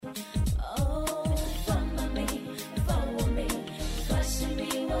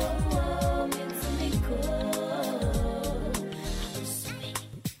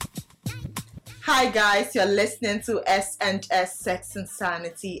Hi guys, you're listening to S&S Sex and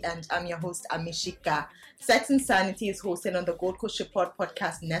Sanity, and I'm your host Amishika. Sex and Sanity is hosted on the Gold Coast Report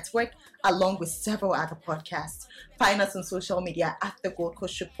Podcast Network along with several other podcasts. Find us on social media at the Gold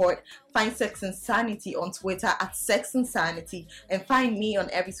Coast Report. Find Sex and Sanity on Twitter at Sex and Sanity, and find me on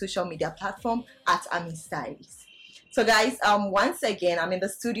every social media platform at Ami Styles. So guys, once again, I'm in the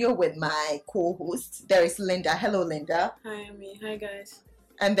studio with my co-host. There is Linda. Hello, Linda. Hi, Ami. Hi, guys.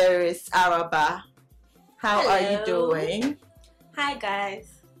 And there is Araba. How are you doing? Hi,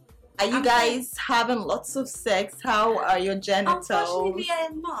 guys. Are you guys having lots of sex? How are your genitals? Unfortunately, I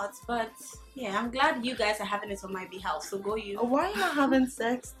am not, but yeah, I'm glad you guys are having it on my behalf. So go you. Why are you not having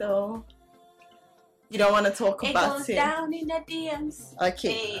sex though? You don't want to talk about goes it? Down in the DMs.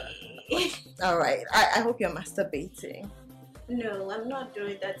 Okay. Hey. All right. I hope you're masturbating. No, I'm not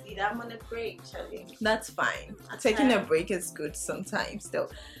doing that either. I'm on a break, Charlie. That's fine. Taking a break is good sometimes though.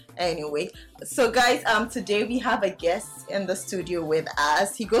 Anyway, so guys, today we have a guest in the studio with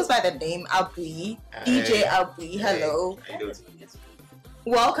us. He goes by the name Abui. DJ Abui. Hello. How you doing?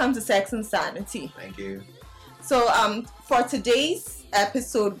 Welcome to Sex and Sanity. Thank you. So for today's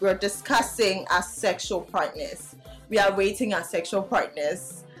episode, we're discussing our sexual partners. We are rating our sexual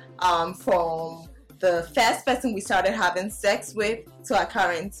partners from the first person we started having sex with to our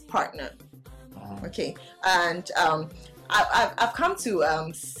current partner. Okay, and I've come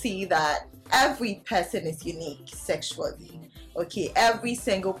to see that every person is unique sexually. Okay, every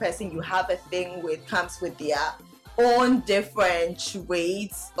single person you have a thing with comes with their own different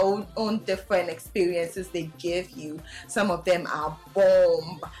traits, own different experiences they give you. Some of them are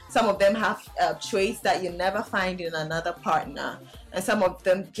bomb. Some of them have traits that you never find in another partner, and some of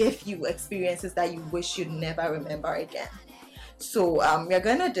them give you experiences that you wish you'd never remember again. So we're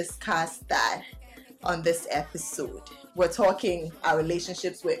gonna discuss that on this episode. We're talking our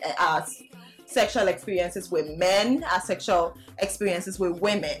relationships with our sexual experiences with men, our sexual experiences with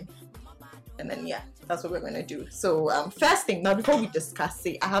women, and then that's what we're gonna do. So first thing, now before we discuss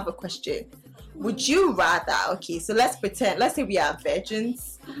it, I have a question. Would you rather? Okay, so let's say we are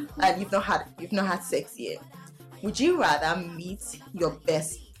virgins and you've not had sex yet. Would you rather meet your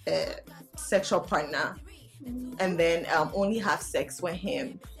best sexual partner and then only have sex with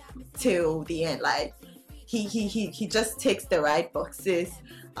him till the end? Like he just takes the right boxes,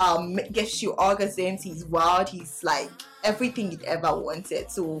 gives you orgasms, he's wild, he's like everything you'd ever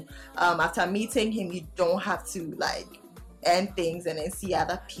wanted. So after meeting him, you don't have to like end things and then see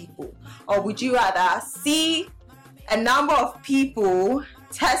other people? Or would you rather see a number of people,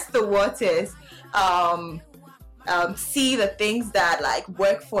 test the waters, see the things that like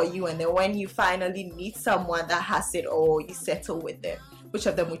work for you, and then when you finally meet someone that has it all, you settle with them? Which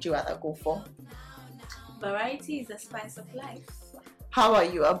of them would you rather go for? Variety is the spice of life. How are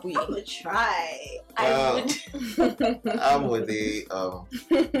you, Abui? I would try. Well, I would. I'm with the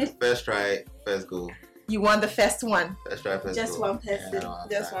first try, first go. You want the first one? First try, first Just go. one person.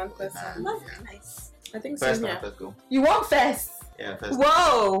 Just one person. That's nice. I think First so, try, yeah. first go. You want first? Yeah, first.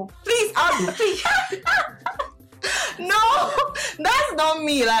 Whoa! Please, please. No, that's not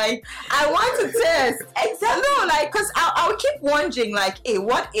me. Like, I want to test. Exactly. No, like, cause I'll keep wondering, like, hey,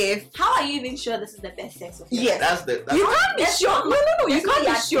 what if? How are you even sure this is the best sex of your Yes. life? That's You can't be sure. No, you can't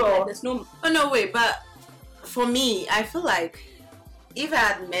be sure. There's no. Oh, no, wait, but for me, I feel like if I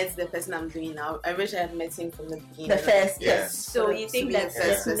had met the person I'm doing now, I wish I had met him from the beginning. The first, Yeah. yes. So you think be that the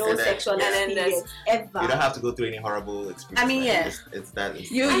there's first no person. sexual And then experience ever? You don't have to go through any horrible experience. I mean, like, yeah. It's that.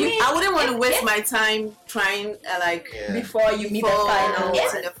 It's, I wouldn't want to waste if- my time trying, yeah. Before you meet the before final.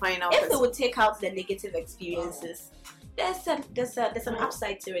 meeting the final If they person. would take out the negative experiences, there's an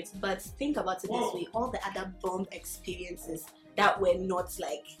upside to it. But think about it this way: all the other bomb experiences that were not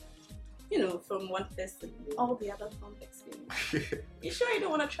like, from one person, all the other bomb experiences. You sure you don't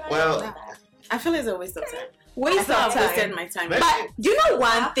want to try? Well, that? I feel it's a waste of time. Waste I of feel I've wasted time. my time. But- But you know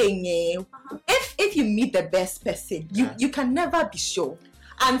one thing, if you meet the best person, you can never be sure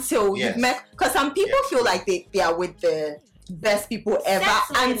until Yes. you've met. Because some people feel like they are with the best people ever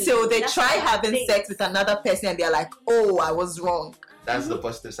Exactly. until they That's try what I having think. sex with another person and they're like, oh, I was wrong. That's the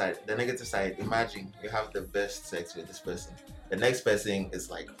positive side. The negative side, imagine you have the best sex with this person. The next person is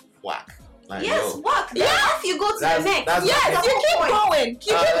like whack. Like, Yes, yo, what? Yeah. If you go to the That's- next, that's- Yes, you keep going.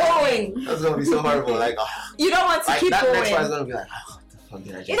 Keep going. that's gonna be so horrible. Like, You don't want to like keep that going. next one's gonna be like, what the fuck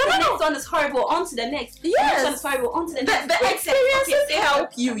did I just if the next one is horrible, on to the next. Yes. The next one is horrible, on to the next. The Great sex. experiences Okay, help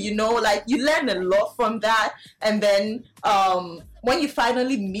you, like you learn a lot from that, and then when you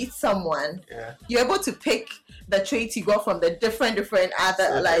finally meet someone, Yeah. you're able to pick the traits you got from the different other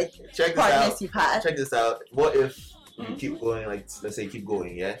So, like check this partners out. you've had. Check this out. What if you keep going, like let's say you keep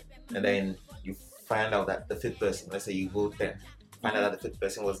going, yeah, and then you find out that the fifth person, let's say you go 10, find out that the fifth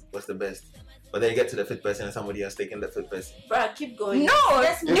person was the best. But then you get to the fifth person and somebody else taking the fifth person. Bruh, keep going. No,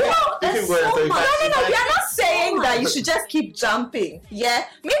 There's you more. know, There's keep going so until you much. find- No, we are not saying much. that you should just keep jumping. Yeah,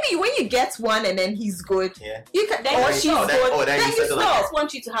 maybe when you get one and then he's good, Yeah. you can, Then or you she's stop. good. Then Then you you settle I stop. just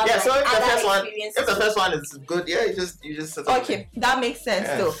want you to have Yeah, like, so if the other first one, experiences. if the first one is good, yeah, you just settle. Okay, that makes sense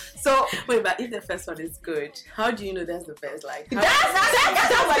Yeah. though. So Wait, but if the first one is good, how do you know that's the best? Like, how-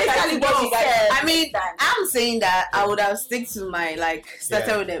 that's basically what you said. I mean, I'm saying that I would have stick to my started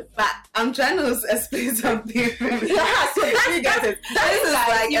Yeah. with it, but I'm trying to explain something. Yeah, so You get it. This is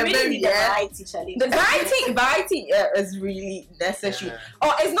like you a really very need a variety challenge. The variety is really necessary. Yeah.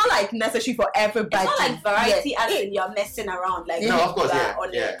 Or it's not like necessary for everybody. It's not like variety Yeah. as in you're messing around like No, of course, you are yeah,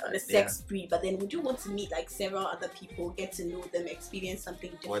 on, yeah, on a sex spree, but then would you want to meet like several other people, get to know them, experience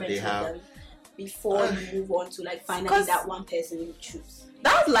something What different they with have. them before you move on to like finally 'Cause- that one person you choose?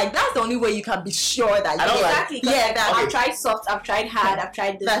 That's the only way you can be sure that I don't you like- Exactly. 'Cause, Yeah, like, that- I've tried soft, I've tried hard, I've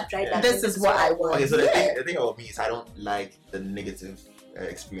tried this, I've tried that. this and is what I want. Okay, so the Yeah. thing about me is I don't like the negative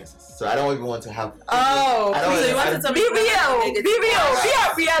experiences. So I don't even want to have. Oh, I don't So you want wanted to be real, be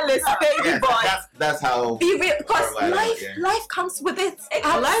a realist, baby boy. That's how. Be real, because Or whatever, life yeah. life comes with its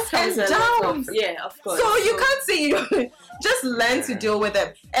ups Life comes and a lot downs. of- yeah, of course. So you can't say you just learn to Yeah. deal with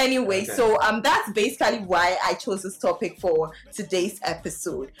them. Anyway, Okay. so that's basically why I chose this topic for today's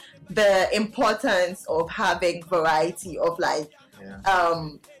episode. The importance of having variety of Yeah.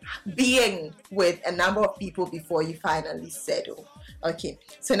 being with a number of people before you finally settle. Okay,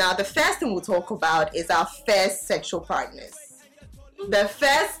 so now the first thing we'll talk about is our first sexual partners. The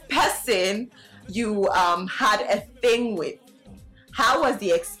first person you had a thing with. How was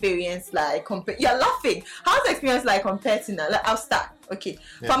the experience like? You're laughing. How's the experience like compared to now? I'll start. Okay,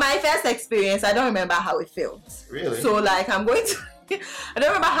 Yeah. for my first experience, I don't remember how it felt. Really? So I'm going to. I don't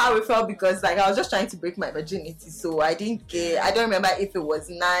remember how it felt because I was just trying to break my virginity, so I didn't care. I don't remember if it was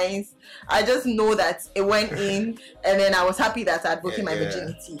nice. I just know that it went in, and then I was happy that I'd broken my Yeah.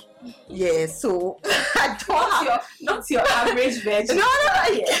 virginity. Yeah, so I don't have. Not your average virgin. No,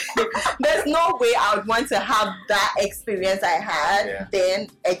 there's no way I would want to have that experience I had Yeah. then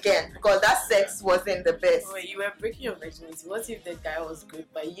again because that sex wasn't the best. Wait, you were breaking your virginity. What if the guy was good,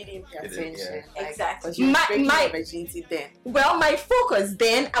 but you didn't pay You didn't, attention? yeah. Exactly. Because you were My- breaking my- your virginity then, Well, my focus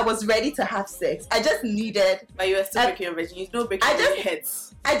then, I was ready to have sex. I just needed but you were still I- breaking your virginity. You know, breaking I your just- heads.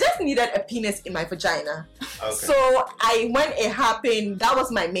 needed a penis in my vagina. Okay. So when it happened, that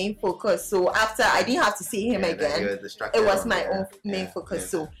was my main focus. So after I didn't have to see him Yeah, then again, you're distracted it was on my there. own main Yeah, focus. yeah.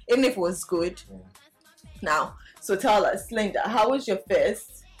 So even if it was good, Yeah. now, so tell us, Linda, how was your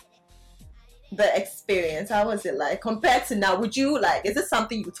first the experience? How was it like compared to now? Would you is it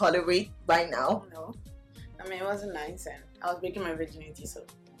something you tolerate right now? No, I mean it wasn't nice, and I was breaking my virginity. So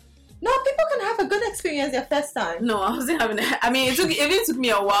No, people can have a good experience their first time. no, I wasn't having. I mean, it even took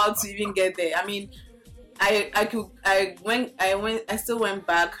me a while to even get there. I mean, I still went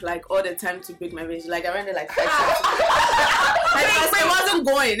back all the time to break my virginity. Like I went there 5 times. It wasn't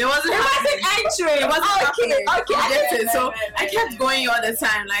going. It wasn't. entering. It wasn't happening. Okay. You get it? So I kept going all the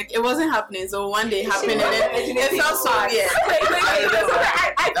time. It wasn't happening. So one day happened, and then it felt so weird.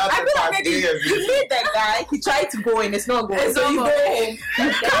 I That's feel the like part maybe here. you meet that guy, he tried to go in, it's not going. It's so not you go going. home.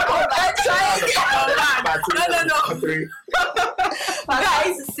 You come back, try again. Part two, No. part three.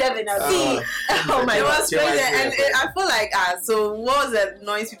 Guys, 7 out of See, oh my It god. was crazy, and I feel like so what was the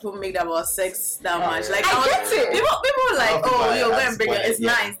noise people make about sex that much? yeah. I get it. People were like, Some people oh, are you're going at to bring it. point, It's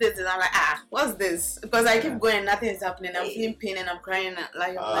yeah. nice. This and I'm like, what's this? Because I keep going, nothing is happening. I'm feeling pain and I'm crying.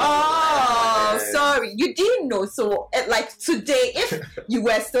 Oh, Yeah. sorry. You didn't know. So, today, if you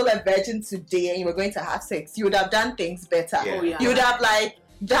were still a virgin today and you were going to have sex, you would have done things better. Yeah. Oh, yeah. You would have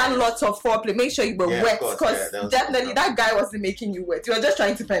done lots of foreplay. Make sure you were Yeah, of wet course, because yeah, that was- definitely that guy wasn't making you wet. You were just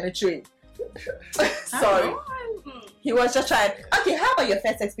trying to penetrate. Sorry. He was just trying. Okay, how about your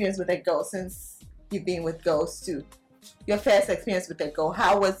first experience with a girl since you've been with girls too? Your first experience with a girl,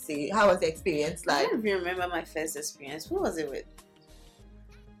 how was the experience I like? don't even remember my first experience. Who was it with?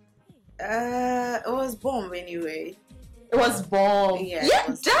 It was Bomb anyway. It was bomb. Yeah, Yeah, it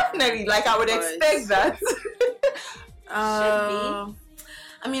was definitely. I would Of expect course. that.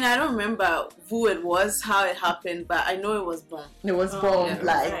 I mean, I don't remember who it was, how it happened, but I know it was Bomb. It was Oh, bomb. yeah.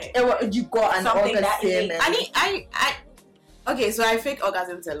 Right. You got an Something that orgasm innate. I okay, so I fake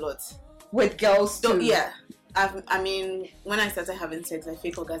orgasms a lot. with girls So too. yeah, I mean, when I started having sex, I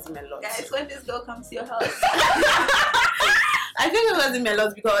fake orgasm a lot. Guys, when this girl comes to your house, I fake orgasm a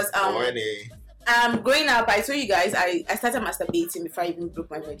lot because Morning. growing up, I told you guys I started masturbating before I even broke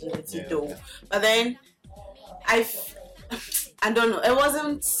my virginity Yeah, though. yeah. But then I don't know, it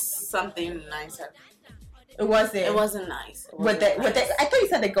wasn't something nicer. It wasn't. It wasn't nice. It With wasn't the, with nice. the, I thought you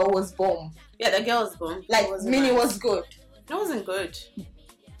said the girl was bomb. Yeah, the girl was bomb. Like, It wasn't meaning it nice. was good. It wasn't good.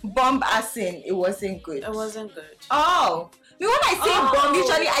 Bomb as in it wasn't good. It wasn't good. Oh. Me when I say Oh, bomb,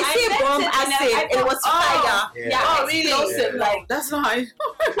 usually I I say meant bomb it as in a- in I it was thought- fire. Yeah. Oh, really? explosive, Yeah. like That's not how.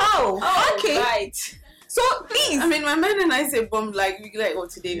 oh, okay. Right. So please, I mean, my man and I say bomb like we like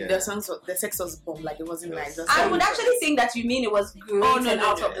today Yeah. the sex was bomb like it wasn't nice. That's I how would we- actually think that you mean it was great Oh, no, and no,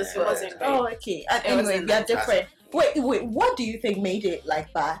 out no, of this yeah. world. wasn't great. oh, okay. It Anyway, wasn't we are nice. different. Wait, what do you think made it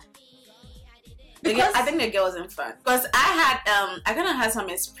like bad? I think the girl wasn't fun because I kind of had some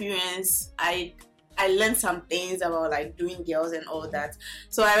experience. I learned some things about like doing girls and all that.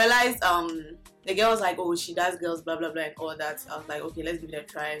 So I realized the girl was like, oh, she does girls, blah blah blah, and all that. I was like, okay, let's give it a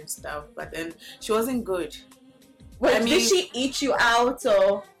try and stuff. But then she wasn't good. Wait, I mean- did she eat you out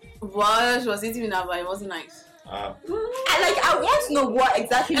or? Well, she was eating me now, but it wasn't nice. I want to know what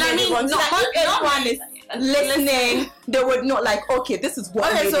exactly And I made it mean, wrong. So not- that if not- everyone is listening, they would know like, okay, this is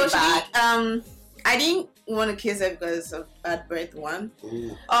what Okay, made so it bad. I didn't want to kiss her because of bad breath. One.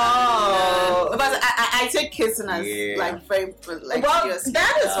 Ooh. Oh, Because I take kissing as Yeah. like very like well, serious.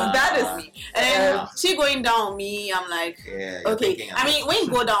 that is me. And then Yeah. she going down on me, I'm like, Yeah. you're okay. thinking I mean, about- when you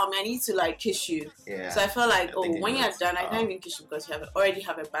go down on me, I need to like kiss you. Yeah. So I felt like, You're oh, thinking when you're about- done, I can't even kiss you because you already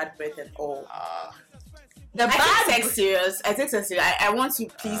have a bad breath and all. the I bad. take sex serious. I take sex serious. I want to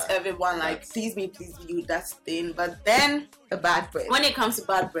please everyone, like that's- please me, you, that's thing. But then The bad breath. when it comes to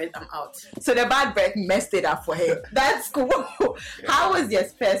bad breath, I'm out. So the bad breath messed it up for her. That's cool. How was your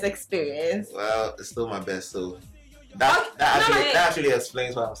first experience? Well, it's still my best, so Okay, that actually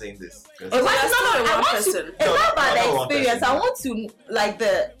explains why I'm saying this. 'Cause- It was, you're still no, with I one want person. to. It's No, not about no, the one experience. person. I want to like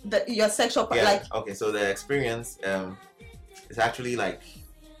the your sexual part. yeah. Like Okay, so the experience is actually like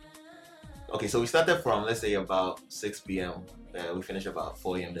okay. So we started from let's say about 6 p.m. We finished about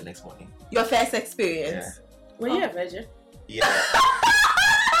 4 a.m. the next morning. your first experience. Were you a virgin? Yeah.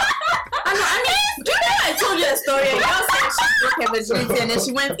 I mean, do you know I told you a story? A girl said she broke her virginity and then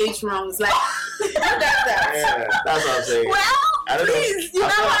she went 8 rounds. Like, who does that? Yeah, that's what I'm saying. Well, I don't please, know. you I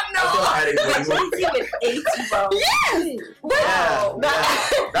never thought- I thought I had it when you- Virginity with 8 rounds. yes. Wow.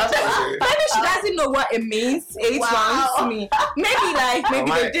 Yeah, that's what I'm saying. Maybe she doesn't know what it means. 8 Wow. rounds to me. Maybe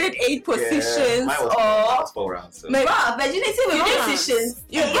Mine- they did 8 Yeah, positions mine was, or mine was 4 rounds. So. maybe. Wow, virginity with You did positions.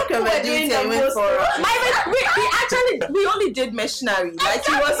 You broke your Who were doing virginity the and went most- for a run. we only did missionary. Like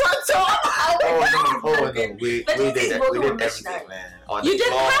he was on top. Oh no, we But did this is that. what We we did were everything, missionary. man. On You the did.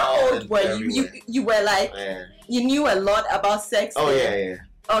 floor How and old were you? everywhere. You were like Man. you knew a lot about sex. Oh then? yeah, yeah.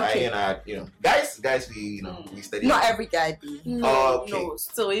 Okay. Guys, we we study. Not every guy do. No, Oh, okay. no.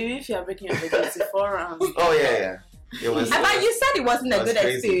 So even if you're breaking your virginity 4 rounds, Oh yeah. It was. But you said it wasn't a it was good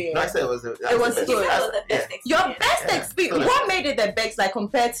crazy. experience. No, I said it was. It was You good. said it was the best Your experience. best Yeah. experience. What made it the best, like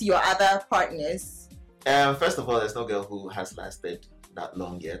compared to your other partners? First of all, there's no girl who has lasted that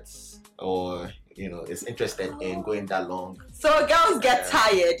long yet, or is interested in going that long. So girls get Yeah.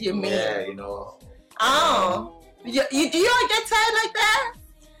 tired. You mean? Yeah, Oh, you do you all get tired like that?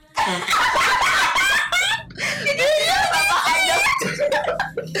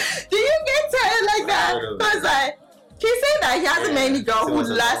 Do you get tired like that? I don't know. Because like he's saying that he hasn't met any girl It who was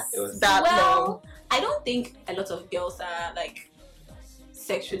a lot. lasts It was- that long. Well, I don't think a lot of girls are like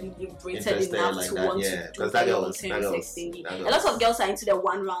sexually liberated Interested enough like to that, want yeah. to do 'Cause that the girl long was- term that girl sex was- thingy. that A girl lot was- of girls are into the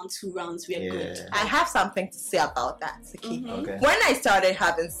 1 round, 2 rounds. We're Yeah. good. I have something to say about that, Siki. Mhm. Okay. When I started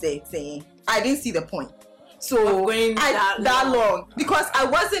having sex, I didn't see the point. So Of going that long because I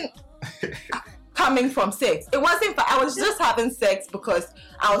wasn't coming from sex. It wasn't. I was just having sex because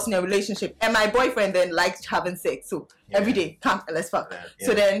I was in a relationship, and my boyfriend then liked having sex. So every day, come let's fuck. Yeah.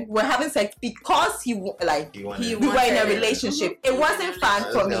 So then we're having sex because he like You wanted- he we were in a wanted it. relationship. Mhm. It wasn't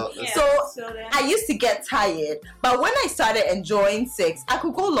fun for me. Yeah. So then, I used to get tired, but when I started enjoying sex, I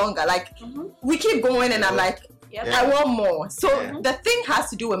could go longer. Like Mhm. we keep going, and I'm like, Yep. Yeah. I want more. So Yeah. the thing has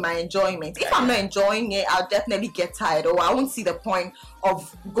to do with my enjoyment. If I'm not enjoying it, I'll definitely get tired, or I won't see the point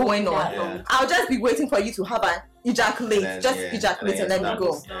of going on. Yeah. I'll just be waiting for you to have an ejaculate, And then, just yeah, ejaculate, and and let then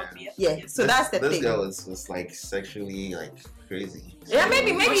me stop. go. Yeah. Yeah. So that's the this thing. girl was like sexually like crazy. Yeah,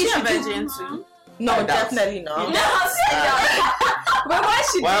 maybe Was you she a should do. virgin too? No, I doubt. definitely not. No, But why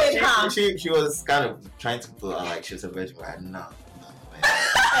she Well, did, huh? she was kind of trying to put out like she was a virgin, but I no, man.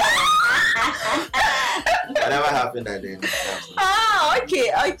 Whatever happened that day. Oh,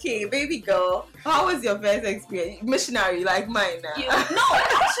 okay, baby girl. How was your first experience? Missionary like mine now. no,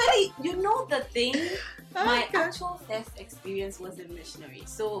 actually, you know the thing. My Okay. actual first experience was in missionary.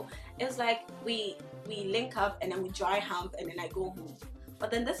 So it's like we link up and then we dry hump and then I go home.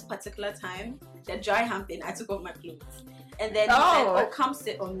 But then this particular time, the dry humping, I took off my clothes. And then he said, Oh. "Oh, come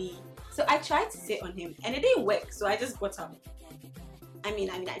sit on me." So I tried to sit on him, and it didn't work. So I just got up. I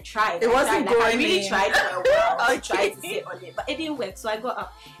mean, I tried. It I wasn't tried. Like, I going really in. tried for a while to Okay. try to sit on it, but it didn't work. So I got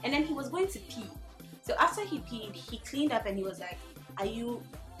up, and then he was going to pee. So after he peed, he cleaned up, and he was like, "Are you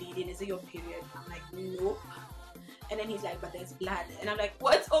bleeding? Is it your period?" I'm like, "Nope." And then he's like, "But there's blood," and I'm like,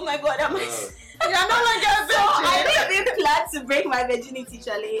 "What? Oh my god!" I'm like, You're no longer a so I virgin. didn't even plan to break my virginity,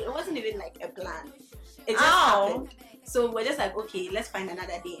 Charlie. It wasn't even like a plan. It just Ow. happened. So we're just like, okay, let's find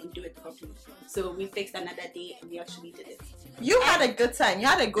another day and do it properly. So we fixed another day and we actually did it. You had a good time. You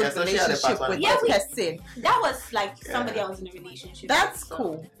had a good Yeah, so she had a relationship part-time with Yeah, the we- person. That was like somebody Yeah. I was in a relationship That's with, so.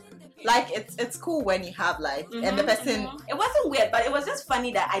 cool. Like it's cool when you have like and the Mhm, person. mhm. It wasn't weird, but it was just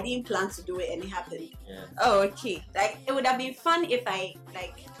funny that I didn't plan to do it and it happened. Yeah. Oh, okay. Like it would have been fun if I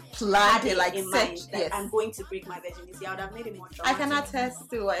like Planned had it like in such. mind that Yes. I'm going to break my virginity. I would have made it more I dramatic. can attest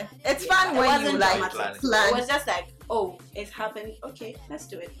to it. It's Yeah, fun it when you wasn't like dramatic. plan. It was just like, oh, it's happened. Okay, let's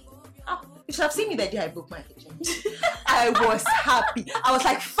do it. Oh, you should have seen me the day I broke my virginity. I was happy. I was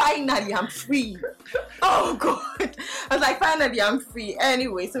like, finally, I'm free. Oh God! I was like, finally, I'm free.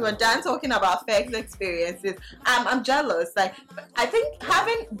 Anyway, so we're done talking about sex experiences. I'm jealous. Like, I think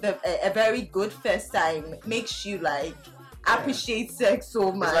having a very good first time makes you like appreciate sex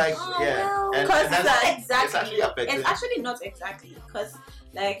so much. It's like, Oh, yeah. well, And Cause that's, it's exactly. affected. It's actually not exactly because,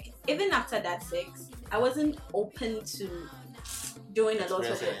 like, even after that sex, I wasn't open to doing a lot of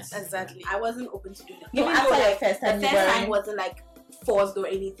it. Experiences. Exactly. I wasn't open to doing it. No, Even after though, the like, first time the you first weren't- time wasn't like forced or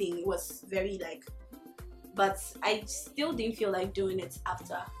anything. It was very like, but I still didn't feel like doing it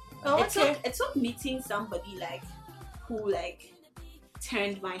after. Oh, It took meeting somebody like who like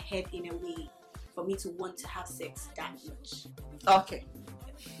turned my head in a way for me to want to have sex that much. Okay.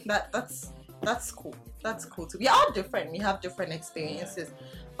 That's cool. That's cool too. We are all different. We have different experiences.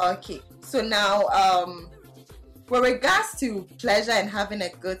 Okay. So now with regards to pleasure and having a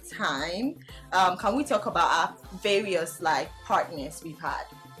good time, can we talk about our various like partners we've had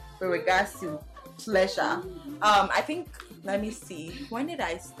with regards to pleasure? I think let me see. When did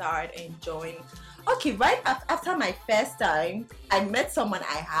I start enjoying? Okay, right after my first time, I met someone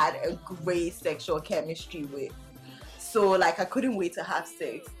I had a great sexual chemistry with. So like I couldn't wait to have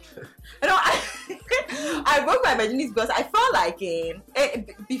sex. You know, I broke my virginity because I felt like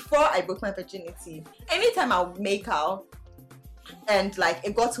before I broke my virginity, anytime I would make out and like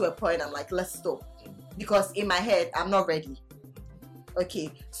it got to a point, I'm like, let's stop, because in my head I'm not ready.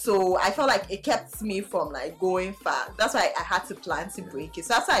 Okay, so I felt like it kept me from like going far. That's why I had to plan to break it.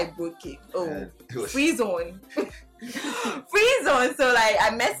 So after I broke it, It was- free zone. Free zone. So like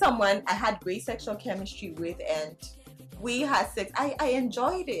I met someone I had great sexual chemistry with and we had sex. I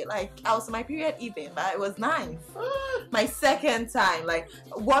enjoyed it. Like I was my period even, but it was nice. My second time, like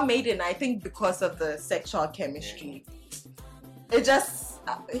what made it, I think because of the sexual chemistry. It just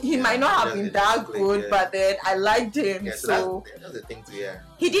he might not have been that good, but then I liked him. Yeah, so so that's the thing too, yeah.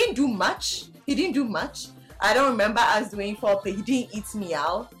 he didn't do much. I don't remember us doing foreplay. He didn't eat me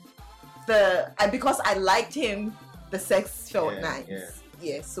out. Because I liked him, the sex felt Yeah, nice. yeah.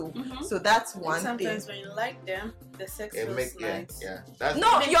 Yeah, so Mhm. so that's And one thing. sometimes when you like them, the sex It feels makes nice. That's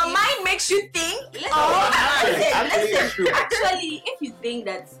No, Maybe- your mind makes you think. Actually, it's true. Actually, if you think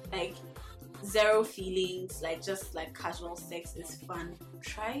that like zero feelings, like just like casual sex is fun,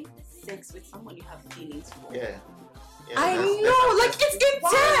 try sex with someone you have feelings for. Yeah. I that's- know, like it's intense.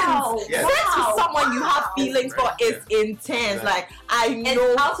 Wow. Yeah. Sex with someone you have Wow. feelings for is intense. Right. Like I It's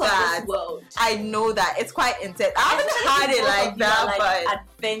know out of that. this world. I know that it's quite intense. I haven't Especially had if it both like of you are, that, like, but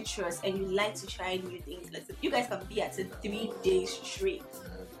adventurous and you like to try new things. Like you guys can be at it 3 days straight.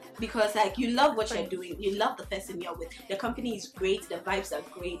 Because like you love what you're doing, you love the person you're with. The company is great, the vibes are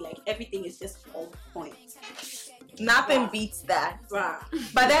great, like everything is just on point. nothing Wow. beats that. Bruh.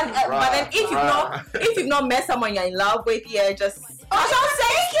 But then if you've not met someone you're in love with, yeah, just casual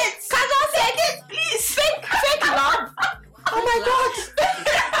sex, please. Fake love. Oh my god.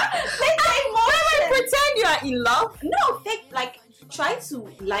 Pretend you are in love. No, fake like try to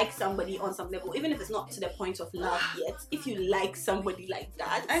like somebody on some level, even if it's not to the point of love yet. If you like somebody like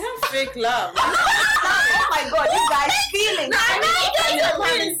that, I have fake love. oh my god, you guys feeling. I'm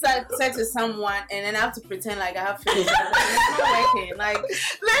having sex with someone and then I have to pretend like I have fake love. It's not working. Like I'm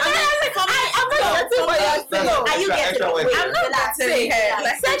not getting what you're saying. Are you getting extra it? work. Wait, I'm not relax. getting it.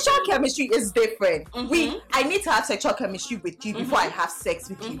 Relax. Like, Sexual chemistry is different. Mhm. I need to have sexual chemistry with you before I have sex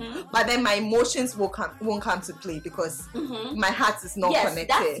with you. Mhm. But then my emotions won't come to play because Mhm. my heart is not Yes, connected.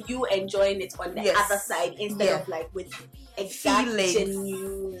 that's you enjoying it on the Yes. other side instead Yeah. of like with exact Feelings.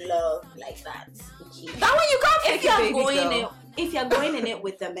 genuine love like that. Okay. That one you can't If fake it, you're baby going girl. in, if you're going in it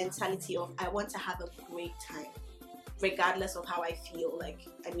with the mentality of I want to have a great time, regardless of how I feel. Like,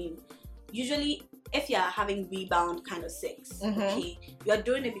 I mean, usually if you're having rebound kind of sex, okay, you're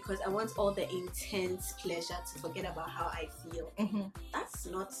doing it because I want all the intense pleasure to forget about how I feel. That's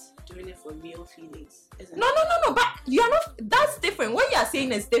not doing it for real feelings, isn't it? No, but you're not, that's different. What you're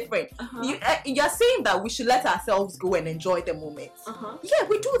saying is different. You're saying that we should let ourselves go and enjoy the moment. Yeah,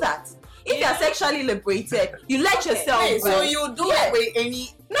 we do that. If you're sexually liberated, you let yourself go. So you do it with any...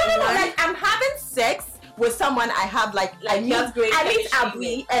 No, like I'm having sex with someone I have like I meet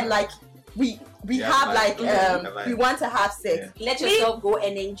Abri and like we have like we want to have sex. Let yourself go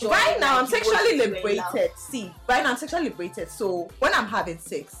and enjoy. Right now I'm sexually liberated. See, right now I'm sexually liberated. So when I'm having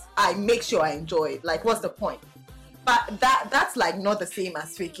sex, I make sure I enjoy it. Like, what's the point? But that's like not the same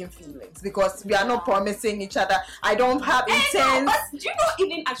as faking feelings because we are not promising each other. I don't have intense. No, but do you know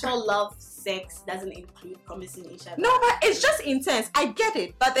even actual love sex doesn't include promising each other? No, but it's just intense. I get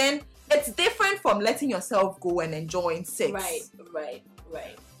it, but then it's different from letting yourself go and enjoying sex. Right.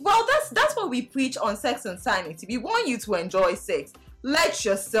 Well, that's what we preach on Sex and Sanity. We want you to enjoy sex. Let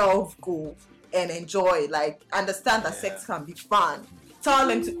yourself go and enjoy. Like, understand that sex can be fun. Tell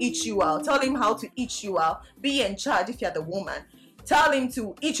him to eat you out. Tell him how to eat you out. Be in charge if you're the woman. Tell him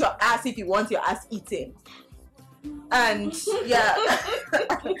to eat your ass if you want your ass eaten. And yeah.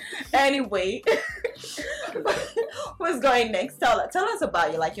 Anyway, who's going next? Tell us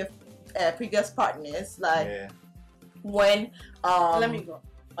about your previous partners. Like when let me go.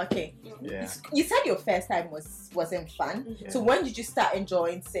 Okay. Yeah. You said your first time wasn't fun. So when did you start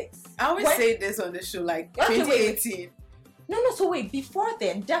enjoying sex? I always say this on the show, like 2018. No, so wait, before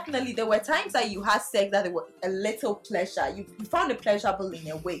then, definitely there were times that you had sex that there were a little pleasure. You found it pleasurable in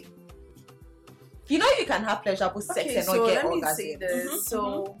a way. You know you can have pleasurable sex and not get orgasm. Let me say this.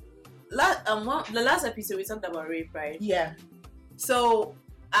 So, the last episode we talked about rape, right? Yeah. So,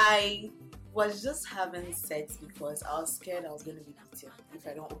 I was just having sex because I was scared I was going to be beaten if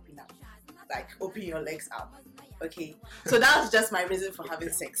I don't open up. Like, open your legs up. Okay? So, that was just my reason for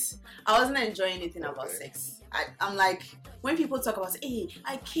having sex. I wasn't enjoying anything about sex. I'm like, when people talk about, hey,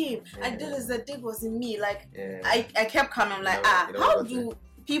 I came, I did this, the dick was in me. Like, I kept coming. I'm like, how do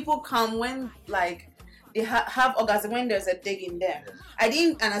people come when, like, they have orgasm when there's a dick in them? I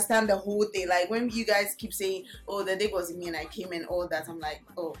didn't understand the whole thing. Like, when you guys keep saying, oh, the dick was in me and I came and all that, I'm like,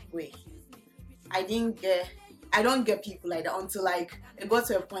 oh, wait. I don't get people like that until like it got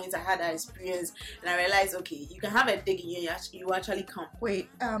to a point I had that experience and I realized, okay, you can have a dick in you and you actually come. Wait,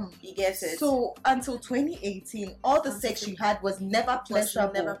 you get it. So until 2018, all the sex you had was never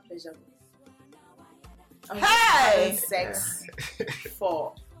pleasurable. Never pleasurable. Hey! Sex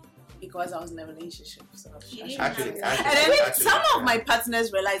because I was in a relationship. So Actually, and then some of my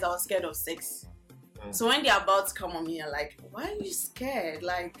partners realized I was scared of sex. So when they're about to come on me, I'm like, why are you scared?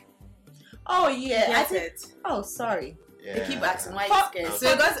 Like, oh yeah, it. Oh, sorry. Yeah. They keep asking why you scared.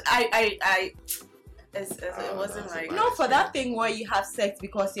 So because it wasn't like for that thing where you have sex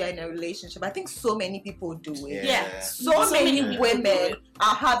because you're in a relationship. I think so many people do it. Yeah. So many women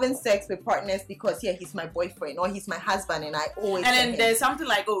are having sex with partners because he's my boyfriend or he's my husband and I always. And then there's something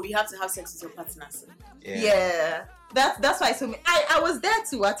like, oh, you have to have sex with your partner. Yeah. That's why so many, I was there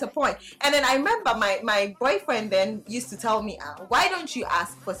too at a point. And then I remember my boyfriend then used to tell me, why don't you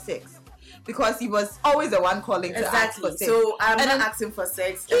ask for sex? Because he was always the one calling to ask for sex. So I'm not asking for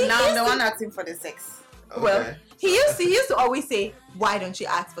sex, and now I'm the one asking for the sex. Okay. Well, he used to always say, why don't you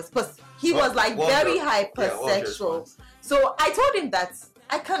ask for sex? Because he was like very hypersexual. So I told him that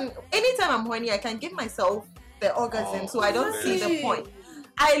I can, anytime I'm horny, I can give myself the orgasm. So I don't see the point.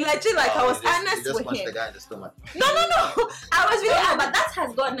 I legit I was honest with him. The guy in the stomach. No. I was really honest. But that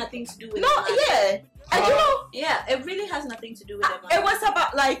has got nothing to do with it. And you know, it really has nothing to do with it. It was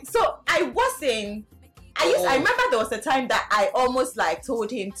about I remember there was a time that I almost told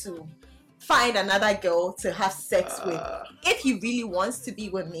him to find another girl to have sex with if he really wants to be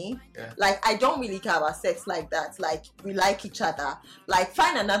with me. I don't really care about sex like that. We like each other.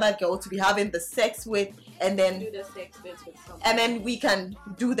 Find another girl to be having the sex with, and then do the sex with someone, and then we can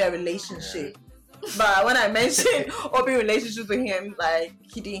do the relationship. But when I mentioned open relationships with him,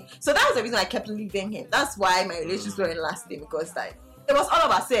 he didn't. So that was the reason I kept leaving him. That's why my relationships weren't lasting, because it was all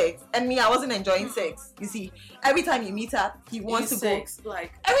about sex, and me, I wasn't enjoying sex. You see, every time you meet up, he wants to go.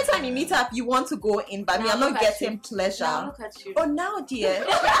 Every time you meet up, you want to go in, but me, I'm not getting pleasure. Now look at you. Oh, now, dear.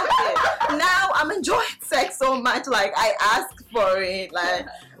 Now I'm enjoying sex so much. I ask for it.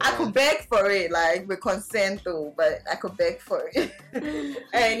 I could beg for it, with consent though. But I could beg for it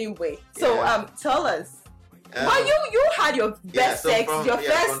anyway. So, tell us, But you had your best sex, your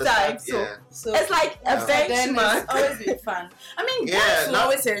first time, so it's like a benchmark. It's always been fun. I mean, guys will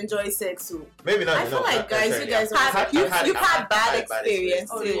always enjoy sex too. Maybe not. I feel like guys, you guys you've had bad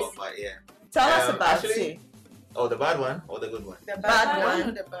experiences. But yeah. Tell us about it. Oh, the bad one or the good one? The bad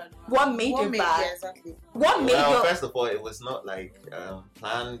one. The bad one. What made you bad? Yeah, exactly. What made you? First of all, it was not like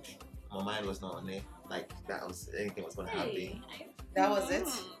planned. My mind was not on it. Like that was anything was gonna happen. That was it.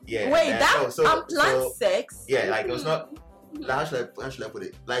 Yeah. Wait, unplanned sex. Yeah, like it was not. How should I put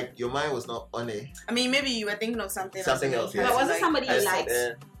it? Like your mind was not on it. I mean, maybe you were thinking of something else. Yeah. But was it somebody you liked?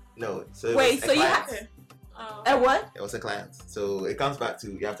 No. So wait, so you had a what? It was a client. So it comes back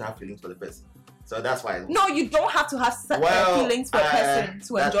to you have to have feelings for the person. So that's why. No, you don't have to have feelings for a person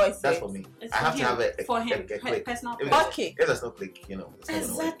to enjoy sex. That's for me. I have to have a click. Personal. Okay. If there's no click, you know.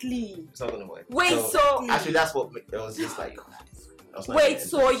 Exactly. It's not gonna work. Wait, so actually, that's what it was just like. Wait,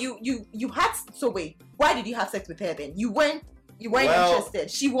 so you had wait, why did you have sex with her then? You weren't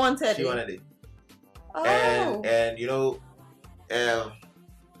interested. She wanted it. Oh. And you know, I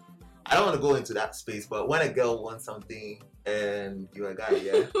don't want to go into that space, but when a girl wants something and you're a guy,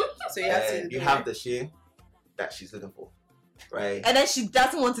 yeah, so you have the shit that she's looking for, right? And then she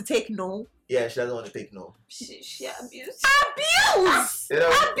doesn't want to take no. Yeah, she doesn't want to take no. She abused. Abuse. You know?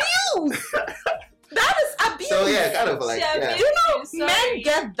 Abuse. That is abuse. So yeah, kind of like yeah. You know, men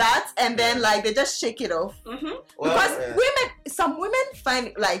get that and then like they just shake it off. Mm-hmm. Well, because some women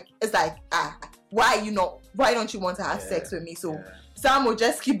find like it's like why don't you want to have sex with me? So some will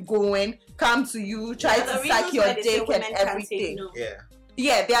just keep going, come to you, try to suck your dick and everything. No.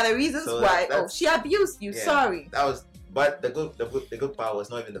 Yeah, they are the reasons why. Oh, she abused you. Yeah, sorry. That was, but the good part was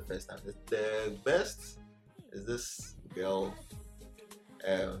not even the first time. The best is this girl.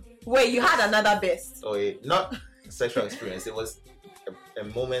 Wait, you had another best? Oh, yeah, not sexual experience. It was a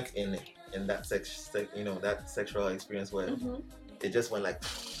moment in that that sexual experience where it just went like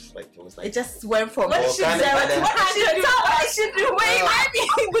it was like it just went from what should do? I should do. Wait, I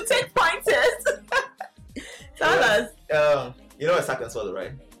mean, we take pointers. Tell us. You know a sack and swallow,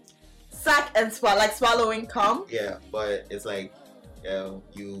 right? Sack and swallow, like swallowing cum. Yeah, but it's like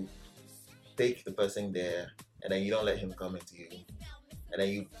you take the person there and then you don't let him come into you. And then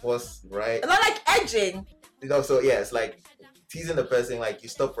you pause right. Not like edging. You know, so yeah, it's like teasing the person. Like you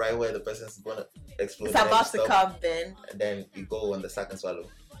stop right where the person's gonna explode. It's about to come then. And then you go on the sack and swallow.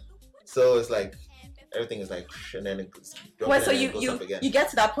 So it's like everything is like, and then it goes. Well, so you get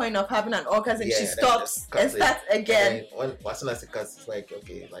to that point of having an orgasm, she stops and starts again. And as soon as it cuts, it's like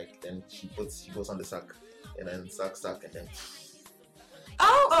okay, like then she goes on the sack, and then suck, and then.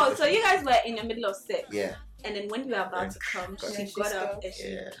 Oh, so you guys were in the middle of sex. Yeah. And then when you were about to come, she got up and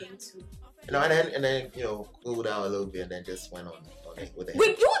she came to. No, and then you know, cool down a little bit and then just went on it with it.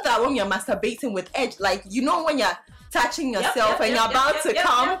 We do that when you're masturbating with edge, like you know when you're touching yourself and you're about to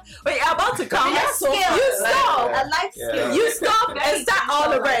come. When you're about to come, you stop. I like skill. You stop and start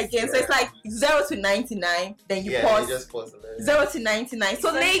all over again. So it's like 0 to 99, then you pause. You just pause 0 to 99.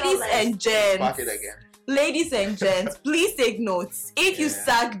 So ladies and gents, back it again. Ladies and gents, please take notes. If you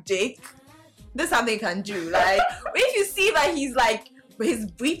suck dick, this is something you can do. Like if you see that he's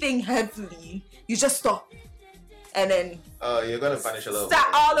breathing heavily, you just stop. And then you're gonna punish a little start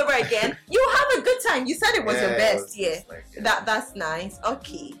all over again. You have a good time. You said it was your best. Like, That's nice.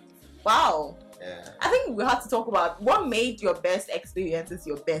 Okay. Wow. Yeah. I think we have to talk about what made your best experience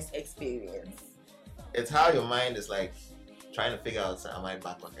your best experience. It's how your mind is like trying to figure out, am I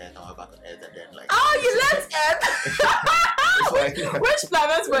back on Earth? Am I back on Earth? And then like, oh, you left Earth. Which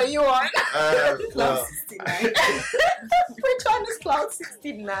planet were you on? Cloud 69. Which one is Cloud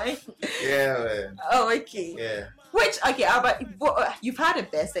 69? Yeah, man. Oh, okay. Yeah. But you've had a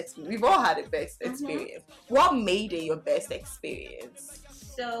best experience. We've all had a best experience. What made it your best experience?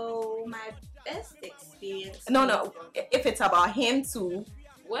 So my best experience. No. If it's about him too,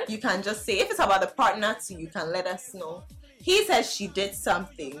 what you can just say. If it's about the partner too, you can let us know. He says she did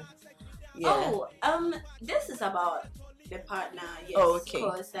something. Yeah. Oh, this is about the partner. Yes. Oh, okay.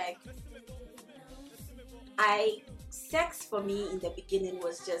 Because like, sex for me in the beginning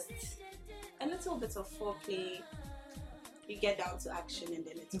was just a little bit of foreplay. You get down to action and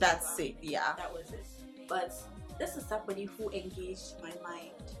then that's it. Yeah. That was it. But this is somebody who engaged my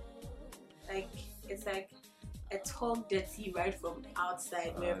mind. Like it's like a talk dirty right from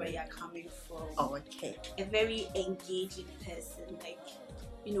outside wherever you're coming from. Oh, okay. A very engaging person. Like,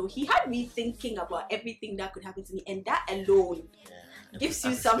 you know, he had me thinking about everything that could happen to me, and that alone gives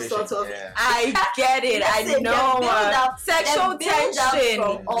you some sort of. I get it. I know. Sexual tension.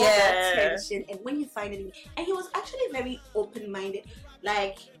 From all that tension, and when you finally, and he was actually very open-minded.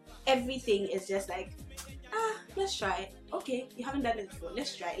 Like everything is just like, let's try it. Okay, you haven't done it before.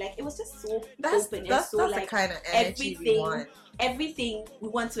 Let's try it. Like, it was just so That's open that's and so the like kind of energy we want. everything we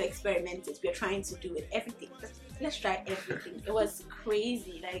want to experiment it. We're trying to do it. Everything. Let's try everything. It was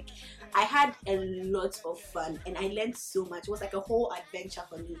crazy. Like, I had a lot of fun and I learned so much. It was like a whole adventure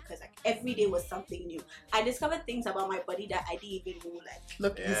for me because like every day was something new. I discovered things about my body that I didn't even know. Like,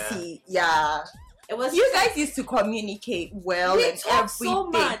 Look, Yeah. you see, yeah. it was You guys used to communicate well we and talked everything. so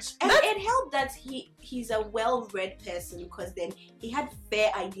much, and it helped that he's a well-read person because then he had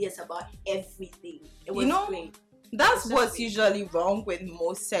fair ideas about everything. It was great. That's It's what's just- usually wrong with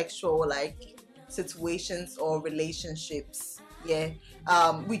most sexual like situations or relationships. Yeah.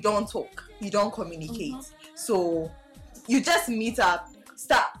 We don't talk. You don't communicate. So you just meet up,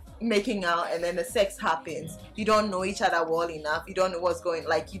 start making out, and then the sex happens. You don't know each other well enough. You don't know what's going.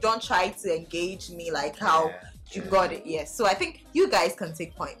 Like, you don't try to engage me like how Yeah, you yeah. got it. Yes. So I think you guys can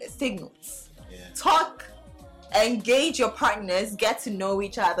take pointers. Take notes. Yeah. Talk, engage your partners, get to know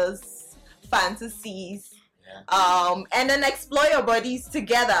each other's fantasies, and then explore your bodies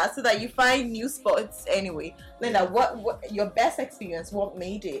together so that you find new spots. Anyway, Linda, what your best experience? What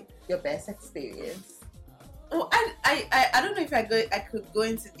made it your best experience? Oh, I don't know if I could go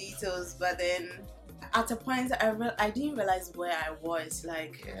into details, but then at a point I didn't realize where I was.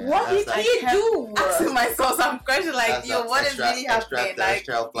 Like, Yeah, What that's did like- he do? asking myself some questions like, that's yo, that what is extra- really happening? The Like,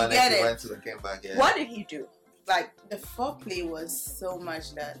 extra planet get you it. went to and came back. Yeah. What did he do? like the foreplay was so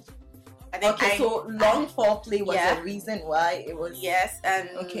much that I think Okay, so long foreplay was Yeah. the reason why it was. yes, and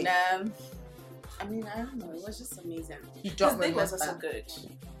Okay. I mean, I don't know, it was just amazing. You His don't dick was remember. also good.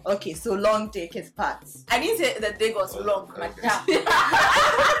 Okay, so long dick is parts. I didn't say the dick was Oh, long, okay. madam.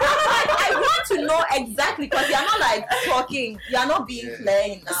 I want to know exactly because you're not like talking. You're not being Yeah. clear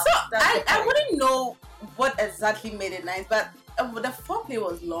enough. So That's the I point. wouldn't know what exactly made it nice, but the foreplay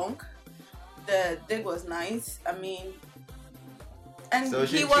was long. The dick was nice. I mean, and So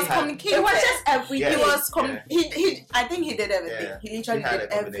she he was had- communicating. It was just everything. Yeah. He was. Yeah. He. I think he did everything. Yeah. He literally She had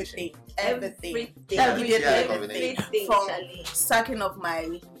did a combination. everything. Everything. Yeah, he did She had a everything. Everything, From Charlie. sucking off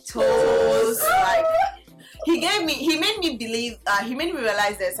my toes, like he made me believe. He made me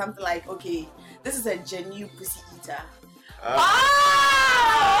realize there's something like, okay, this is a genuine pussy eater. Like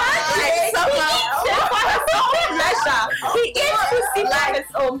somehow he eats pussy for his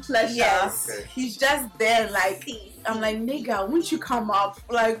own pleasure. Yes, Okay. he's just there. Like, I'm like, nigga, won't you come up?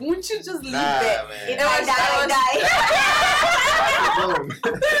 Like, won't you just leave Nah, it? man. It was, Boom.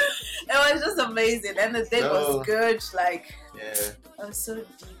 it was just amazing, and the dick So- was good. Like, Yeah. I was so deep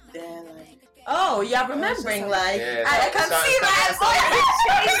there. Like, Oh, you're remembering, like Yeah. I can Sorry, see my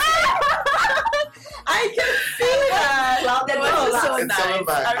I can see that. it was just so It's coming nice.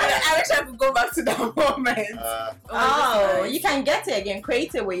 back, I, mean, yeah. I wish I could go back to that moment. Uh, It was just Oh, nice. you can get it again.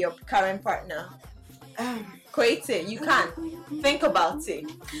 Create it with your current partner. Create it. You can. Think about it.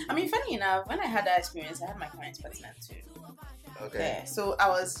 I mean, funny enough, when I had that experience, I had my current partner too. okay. Yeah, so I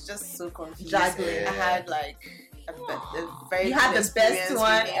was just so confused. Juggling. I had like a very You had good the best experience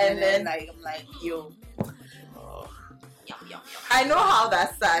one, with it, and then- like I'm like, yo, Oh. I know how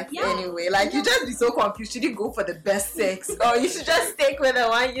that starts Yeah. anyway. Like, you just be so confused. Should you go for the best sex? Or you should just stick with the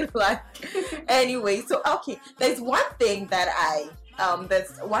one you like? Anyway, so, okay. There's one thing that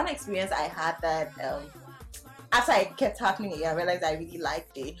there's one experience I had that, after it kept happening, I realized I really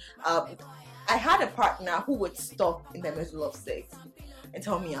liked it. I had a partner who would stop in the middle of sex and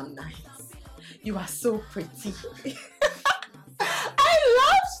tell me I'm nice. You are so pretty. I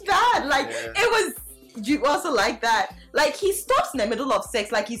loved that. Like, Yeah. it was, you also like that. Like, he stops in the middle of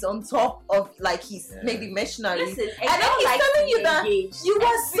sex, like he's on top of, like he's Yeah. maybe missionary. Listen, And then he's telling you that you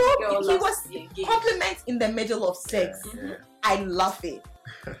were he was engaged. compliments in the middle of sex. Yeah. I love it.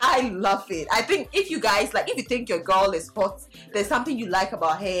 I love it. I think if you guys like, if you think your girl is hot, there's something you like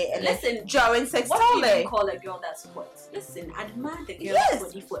about her, and then Listen, during sex, what tell do her you call a girl that's hot? Listen, admire the girl's Yes.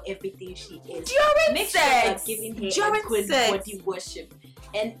 body for everything she is. during Make sure you're sex, giving her during a good sex. body worship,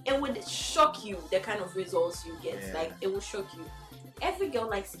 and it would shock you the kind of results you get. Yeah. Like, it will shock you. Every girl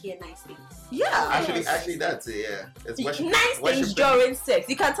likes to hear nice things. Yeah, Actually, that's it. Yeah. It's worship. nice things worshiping. during sex.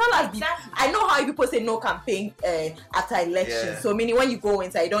 You can tell us. Exactly. I know how people say no campaign after election. Yeah. So meaning when you go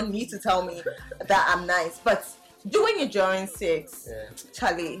inside, you don't need to tell me that I'm nice. But doing it during sex, Yeah.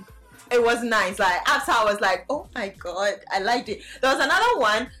 Charlie, it was nice. Like after I was like, oh my god, I liked it. There was another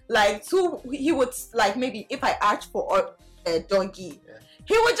one, like he would like maybe if I asked for a doggy. Yeah.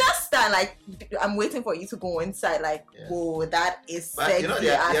 He would just stand like, I'm waiting for you to go inside. Like, Yeah. whoa, that is But, sexy you know,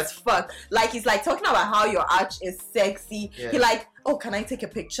 yeah, as fuck. Like, he's like talking about how your arch is sexy. Yeah. He like, oh, can I take a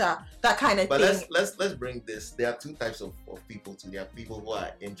picture? That kind of But thing. let's bring this. There are two types of people too. There are people who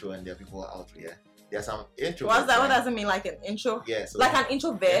are intro and there are people who are out here. there are some introverts. What's that? What right? does it mean? Like an intro? Yeah, so Like an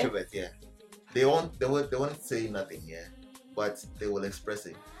introvert? introvert, yeah. They won't say nothing, yeah, but they will express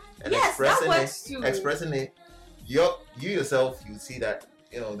it. And Yes, that expressing works it, too. expressing it, you yourself, you see that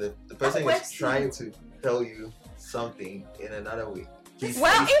the person is works trying to tell you something in another way.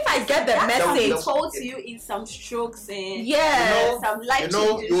 Well, if I get the That can be message, told to you in some strokes and yes. some life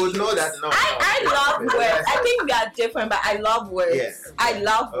you would know that. No, I love words. I think we are different, but I love words. Yeah. I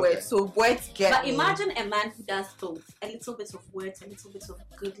love Okay. words, so words get But me. imagine a man who does both. A little bit of words, a little bit of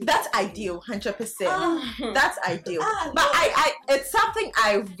good. That's ideal, 100%. Ah. That's ideal. Ah, But no. I it's something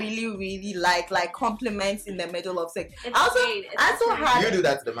I really, really like compliments in the middle of sex. It's Also, okay, it's I also okay. had. you do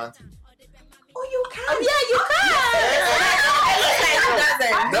that to the man too. Oh, you can. Oh, yeah, you can.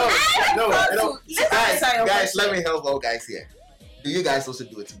 No. Listen, Guys, let me help all guys here. Do you guys also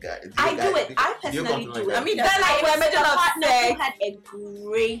do it to guys? I do it. I you personally compliment do it. guys? I mean, Because then, like, I we're was middle a of partner sex. who had a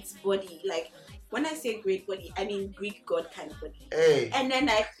great body. Like, when I say great body, I mean Greek god kind of body. Hey, And then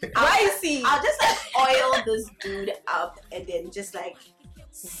like, Why is he? I'll just like oil this dude up and then just like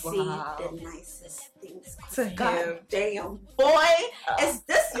say Wow. the nicest things. To him. God damn, boy, is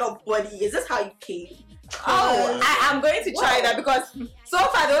this your body? Is this how you came? Oh, I'm going to try that because so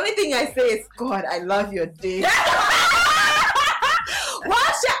far the only thing I say is, God, I love your dick.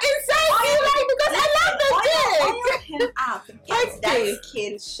 What's your inside me like? Because I love the dick. Oil him up, get Okay. that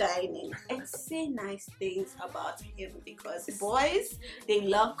skin shining, and say nice things about him because boys, they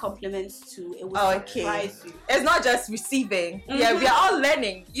love compliments too. It will Okay. surprise you. It's not just receiving. Yeah, we are all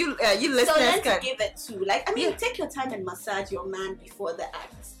learning. You listeners So learn to can. give it too. Like, I mean, take your time and massage your man before the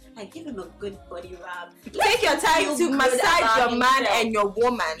act. Like, give him a good body rub. Take your time feel to good massage about your man himself. and your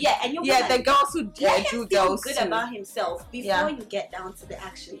woman. Yeah, and your Yeah, woman. the girls who Let him do feel girls good too. about himself before Yeah. you get down to the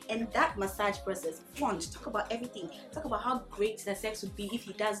action. And that massage process, talk about everything. Talk about how great the sex would be if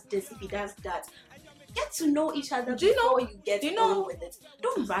he does this, if he does that. Get to know each other Do you know- before you get on with it.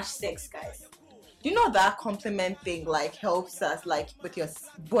 Don't rush sex, guys. You know that compliment thing like helps us like with your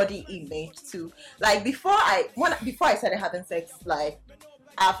body image too. Like before I started having sex, like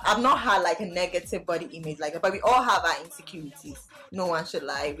I've not had like a negative body image like that, but we all have our insecurities. No one should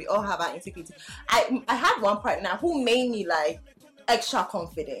lie. We all have our insecurities. I had one partner who made me like extra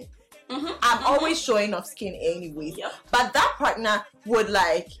confident. I'm always showing off skin anyways. Yep. But that partner would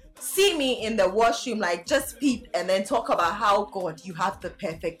like see me in the washroom, like just peep and then talk about how, God, you have the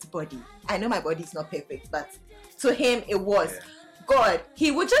perfect body. I know my body is not perfect, but to him it was. Yeah. God,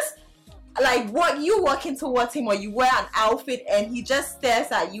 he would just like what you walking towards him or you wear an outfit and he just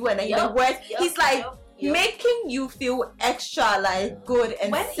stares at you and then the words he's like making you feel extra like good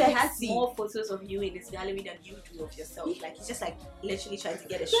and when sexy. he has more photos of you in his gallery than you do of yourself, like he's just like literally trying to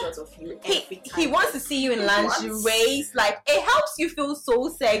get a shot of you every time. He wants to see you in lingerie. Like it helps you feel so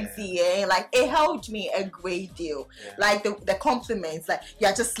sexy, like it helped me a great deal. Yeah. Like the compliments, like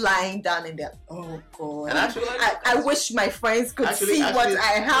you're just lying down and they're God. And actually, I wish my friends could see what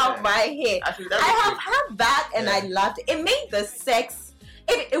I have right here. Actually, that's I the have thing. had that and Yeah. I loved it. It made the sex.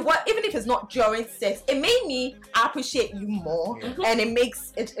 Even if it's not during sex, it made me appreciate you more, Yeah. and it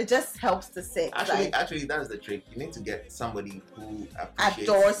makes it just helps the sex. Actually, that's the trick. You need to get somebody who appreciates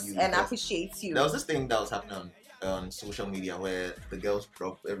Adores you, and because appreciates you. There was this thing that was happening on social media where the girls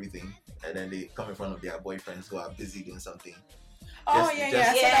drop everything and then they come in front of their boyfriends who are busy doing something. Oh, Just- yeah. I saw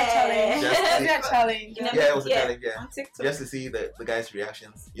just- that challenge. Just- I saw that challenge. You know, Yeah, it was a Yeah. challenge, yeah. On TikTok. Just to see the guy's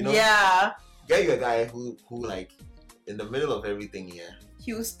reactions. You know, Yeah, get you a guy who like in the middle of everything, yeah.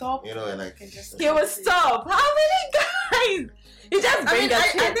 He will stop. You know, and like Okay, just- he will stop. How many guys? You just I bring mean, us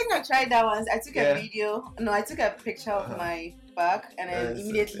I here. think I tried that once. I took Yeah. a video. No, I took a picture of Uh-huh. my back, and then Yes.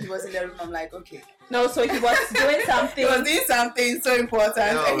 immediately he was in the room. I'm like, okay. No, so he was doing something. He was doing something so important,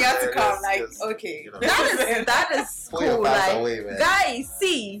 No, and he had to yeah, come. yes, like, yes. okay. You know. that is pull your cool. pants Like, away, man. guys,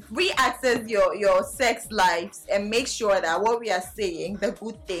 see, we access your sex lives and make sure that what we are saying, the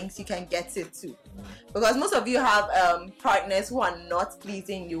good things, you can get it too. Because most of you have partners who are not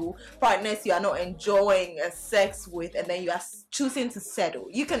pleasing you, partners you are not enjoying sex with, and then you are choosing to settle.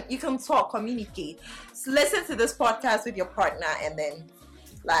 You can talk, communicate, listen to this podcast with your partner, and then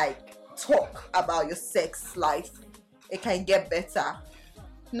like talk about your sex life. It can get better.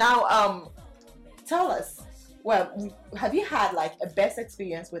 Now, tell us. Well, have you had like a best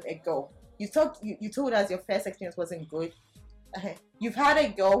experience with a girl? You told us your first experience wasn't good. You've had a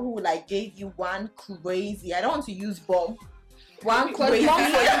girl who like gave you one crazy. I don't want to use bomb. One crazy.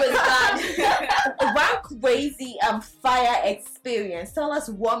 One crazy fire experience. Tell us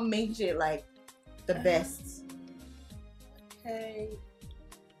what made it like the best. Hey,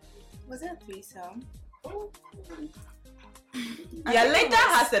 was it a threesome? Yeah, Linda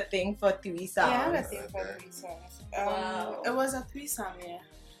has a thing for threesomes. Yeah, I have a thing for threesomes. Wow. It was a threesome, yeah.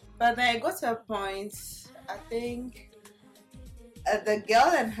 But then it got to a point, I think, the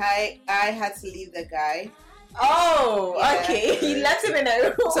girl and I had to leave the guy. Oh, Yeah. okay. He left him in a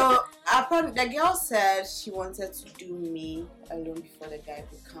room. So upon the girl said she wanted to do me alone before the guy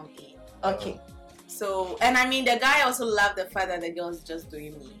could come in. Okay. So, and I mean, the guy also loved the fact that the girl was just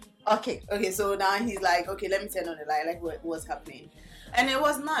doing me. Okay. Okay, so now he's like, okay, let me turn on the light, like what's happening. And it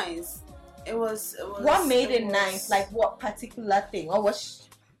was nice. It was What made it was- nice? Like what particular thing? Or was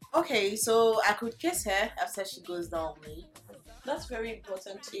okay, so I could kiss her after she goes down on me. That's very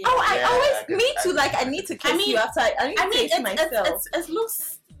important to you. Oh, I Yeah, always I me can- too. Like I need to kiss I mean- you after. I need to taste myself.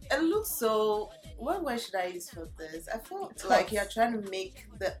 It looks so. What word should I use for this? I feel It's like hot. you're trying to make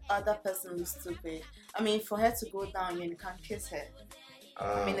the other person look stupid. I mean, for her to go down, you can't kiss her.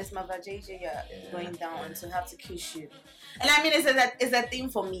 I mean, it's my vajayjay Yeah. going down and to have to kiss you. And I mean, it's a thing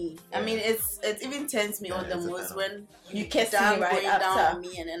for me. I mean, it even turns me Yeah, on the it's a most thing. when You kiss me down, right going down after. on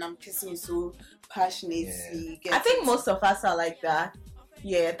me, and then I'm kissing you so passionately. I think most of us are like that.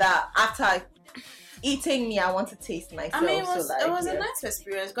 Yeah, that after eating me, I want to taste myself. I mean, it was, so like, it was yeah. a nice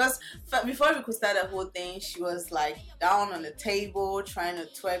experience because before we could start the whole thing, she was like down on the table trying to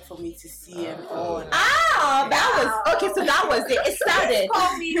twerk for me to see and all. And Ah, that was okay. So that was it. It started.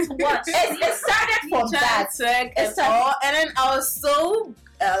 Call me to watch. It started from trying that. to twerk and started- all. And then I was so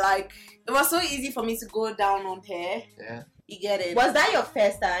like, it was so easy for me to go down on her. Yeah. You get it? Was that your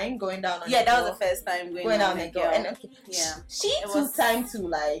first time going down on? Yeah, the that girl? was the first time going going down down on the a girl. girl. And okay, Yeah. she It took was- time to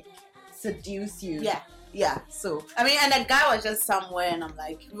like seduce you. Yeah. Yeah. So I mean, and the guy was just somewhere, and I'm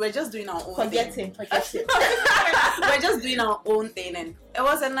like, we were just doing our own forget thing. him. Forget him. We're just doing our own thing, and it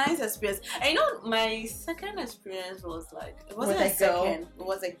was a nice experience. And you know, my second experience was like, it wasn't With a a girl? second, it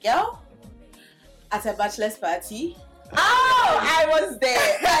was a girl at a bachelor's party. Oh, I was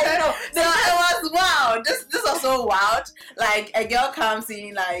there. I know. So it was wild. This was so wild. Like a girl comes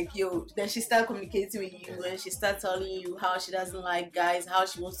in, like yo, then she starts communicating with you, and she starts telling you how she doesn't like guys, how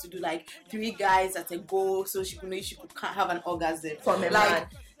she wants to do like 3 guys at a go, so she could have an orgasm From a like. man.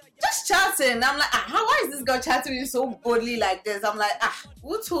 Just chatting. I'm like, why is this girl chatting with you so boldly like this? I'm like,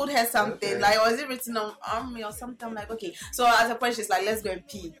 who told her something? Okay. Like, was it written on me or something? I'm like, okay. So at a point, she's like, let's go and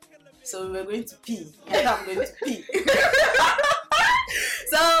pee. So we were going to pee. And I'm going to pee.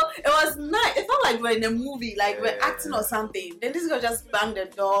 So it was nice. It felt like we were in a movie, like we're acting or something. Then this girl just banged the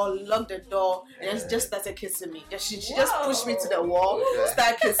door, locked the door, and then just started kissing me. She just pushed me to the wall,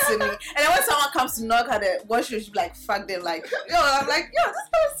 started kissing me. And then when someone comes to knock at the washroom, she'd be like, fuck them. Like, yo, I'm like, yo, this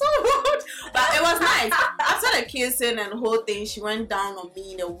was so rude. But it was nice. After the kissing and the whole thing, she went down on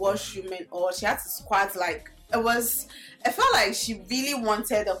me in the washroom and all. She had to squat like, it felt like she really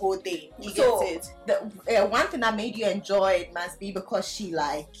wanted the whole thing. You So, get it? The one thing that made you enjoy it must be because she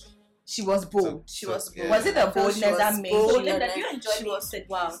was bold. She was yeah. Was it the I felt she boldness was that made bold. you? Linda, and do you then enjoy she being was seduced?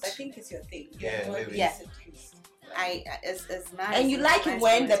 wild. I think it's your thing. You Yeah, enjoy maybe. being Yeah. seduced. It's nice. And you It's like nice it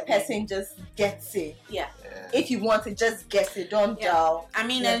when the to me. person just gets it. Yeah. If you want to just get it, don't Yeah. doubt. I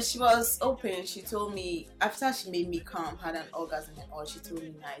mean, Yeah. and she was open. She told me after she made me come, had an orgasm and all. She told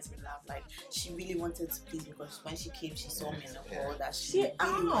me nice and laugh. Like she really wanted to please me because when she came, she saw me in the hall that she Shit,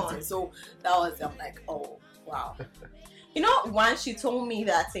 really wanted. So that was I'm like, oh wow. You know, once she told me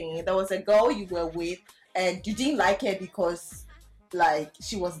that thing, there was a girl you were with, and you didn't like her because, like,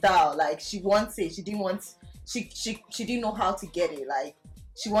 she was down. Like she wants it. She didn't want. She didn't know how to get it. Like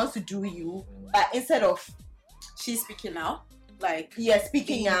she wants to do you, but instead of She's speaking now. Like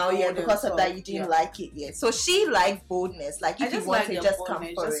speaking Being out, bold and because of that so, you didn't yeah. like it yet. So she liked boldness. Like I if you just want like to the just come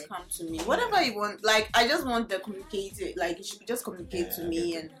boldness, for just it. come to me. Whatever you want. Like I just want the communicate. Like you should just communicate to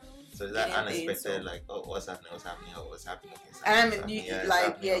me and. So is that Yeah, unexpected? so- Like, oh, what's happening? What's happening? Oh, what's happening? Okay, it's And I happening, mean, it's you- happening, like, it's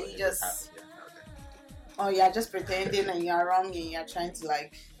happening, yeah, oh, you it's just- happening, Oh, you're just pretending and you're wrong and you're trying to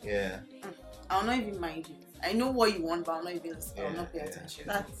like. yeah. I'll not even mind you. I know what you want, but I'll not even listen. I'll Yeah, not pay yeah.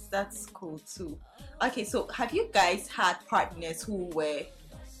 attention. That's cool too. Okay, so have you guys had partners who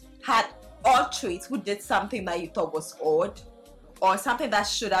had odd traits, who did something that you thought was odd, or something that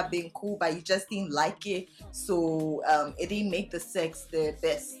should have been cool but you just didn't like it, so it didn't make the sex the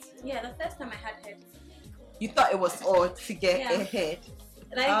best? Yeah, the first time I had head, You thought it was odd to get Yeah. ahead.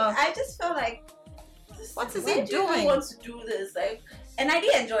 and Oh. I just felt like, What is why he do you doing? want to do this? Like, and I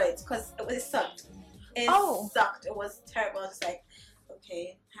did enjoy it because it sucked. It Oh. sucked. It was terrible. I was just like,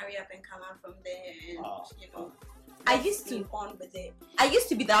 okay, hurry up and come out from there, and you know. I let's used to- be on with it I used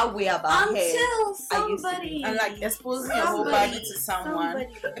to be that way about hair. until I used to somebody And like exposing your whole body to someone.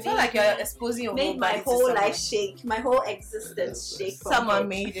 I feel like you're exposing your whole made my body to whole someone. life shake, my whole existence shake. from Someone it.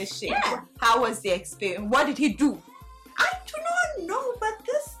 made it shake. Yeah. How was the experience? What did he do? I do not know, but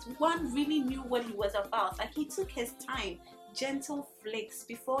this one really knew what he was about. Like, he took his time, gentle flicks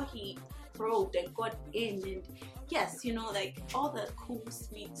before he probed and got in. And yes, you know, like all the cool,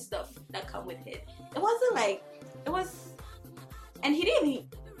 sweet stuff that come with it. It wasn't like, it was, and he didn't even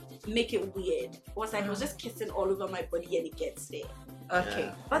make it weird. It was like, he was just kissing all over my body and it gets there. Okay.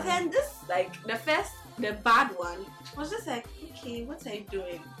 Yeah. But then this, like, the bad one was just like, okay, what are you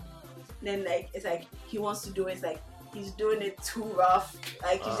doing? Then, like, it's like, he wants to do it, it's like, he's doing it too rough.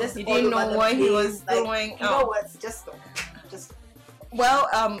 Like, he's just He all didn't over know the what he place. was Like, doing. You know what? Just.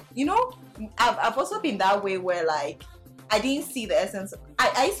 Well, you know, I've also been that way where like I didn't see the essence.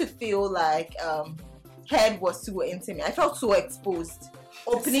 I used to feel like head was too intimate. I felt so exposed.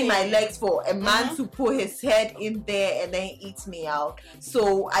 Opening my legs for a man to put his head in there and then eat me out.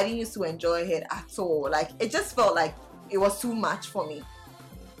 So I didn't used to enjoy it at all. Like it just felt like it was too much for me.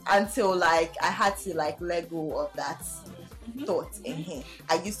 Until like I had to like let go of that thought in him.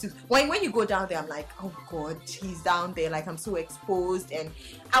 I used to when you go down there, I'm like, oh god, he's down there, like I'm so exposed, and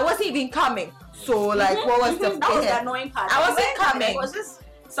I wasn't even coming. So like what was the That was the annoying part. I wasn't coming. It was just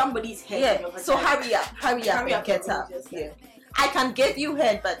somebody's head. Yeah. So hurry up and get up. Just, Yeah. I can give you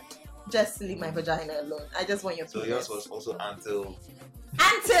head, but just leave my vagina alone. I just want your So penis. yours was also until.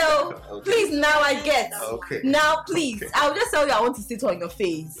 Until please now I get. Okay. Now please. I'll just tell you I want to sit on your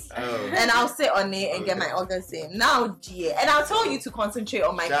face. Oh. And I'll sit on it and get Okay. my organs in. Now, dear. And I'll tell you to concentrate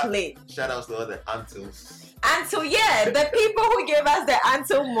on my plate. Shout outs to all the untils. Until, yeah, the people who gave us the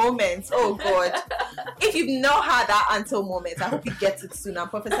until moments. Oh, God. If you've not had that until moment, I hope you get it soon. I'm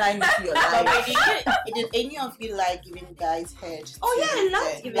prophesying into your But life. did any of you like giving guys head? Oh, yeah, I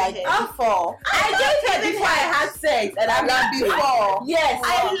love loved giving like head. before. I gave her before I had sex. And I'm Like before. Yes.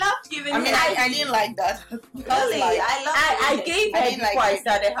 I loved giving I mean, head. I didn't like that. Because, Really? like, I gave I her didn't before like I it.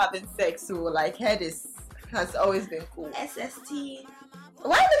 started having sex. So, like, head has always been cool. SST.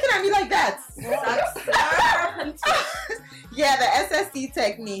 Why are you looking at me like that? Yeah, the SST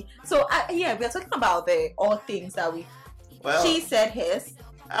technique. So, yeah, we're talking about the all things that we. Well, She said his.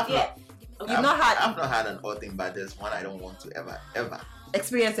 I've Yeah. You've not had I've not had an odd thing, but there's one I don't want to ever.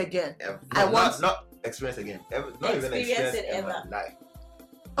 experience again. No, I want- not experience again. Ever, not even Experience experience it it ever. ever. Like,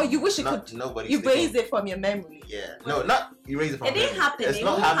 Oh, you wish you could. nobody's You thinking- raised it from your memory. Yeah, no, not erase it from It didn't memory. happen. It's It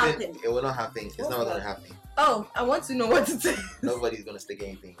not won't happening. happen. It will not happen. It's What's not that? gonna happen. Oh, I want to know what to say. Nobody's gonna stick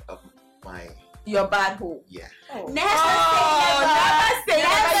anything up my Your bad hole. yeah. Never never say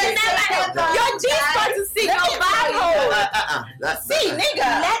never. Your G spot to see your bad hole. See,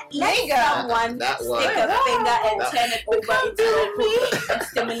 nigga. Let someone that stick one. a finger and That- turn it over into a hole and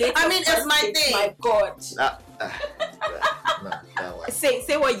stimulate. I your mean, it's my prostate. thing. My God. No, that one.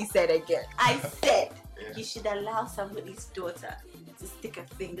 Say what you said again. I said Yeah. you should allow somebody's daughter to stick a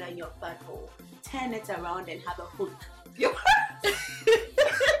finger in your butthole, turn it around, and have a hook.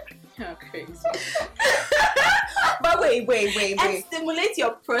 You're crazy. But wait. And stimulate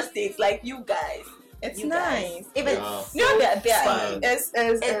your prostate like you guys. It's You guys. nice. If it's Yeah. you know they're Fine. It's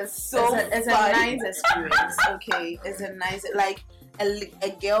so it's a fun. nice experience. Okay, it's a nice like a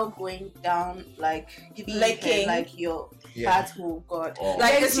girl going down like giving you Licking. head, like your Yeah. butthole. God, Oh.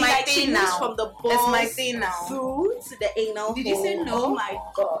 like Then it's she, my like, she thing moves now. from the balls It's my thing now. through to the anal Did you hole. say no? Oh my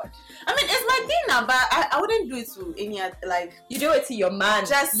God. I mean, it's my thing now, but I wouldn't do it to any other, like. you do it to your man.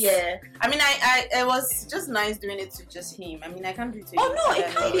 Just yeah. I mean, I it was just nice doing it to just him. I mean, I can't do it to Oh any no, it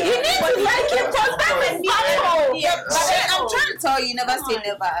other can't be. nigga. You need to like him because that's his butthole. Yeah, but then I'm trying to tell you, never say Come on.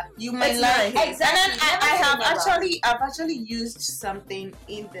 never. You might It's like nice. it. And then Exactly. I Never say have never. I've actually used something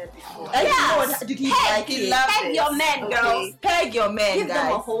in there before. And Yes. you know, did he like He it? loved Peg it. your men, Okay. girls. Peg your man, Give them a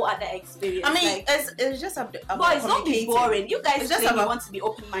guys. whole other experience. I mean, like, it's just about boys, don't be communicating. boring. You guys It's just claim you about- want to be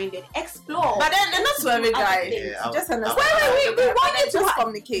open-minded. Explore. But then they're not to every guy. Yeah, You just understand. we want you to just have-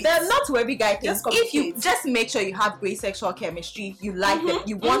 communicate. They're not to every guy thing. Just If you communicate. just make sure you have great sexual chemistry, you like them, Mhm,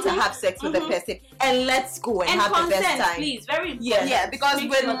 you want to mhm, have sex with the mhm. person, and let's go and, and have the best consent, time. please. Very important. Yeah. Yeah, because Make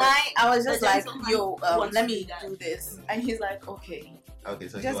with sure mine, I was just the like, gentleman yo, wants let to me do that. do this. And he's like, okay. Okay,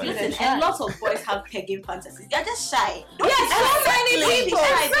 so Just you give want it Listen, a and try. lots of boys have pegging fantasies. They're just shy. Don't Yes, be so shy. many Don't be people.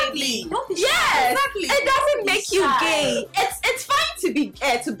 shy, Exactly. baby. Don't be shy. Yes, Exactly. it doesn't make you Shy. gay. It's fine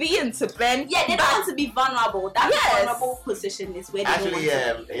to be into Ben. Yeah, they but don't want to be vulnerable. That Yes. vulnerable position is where they Actually,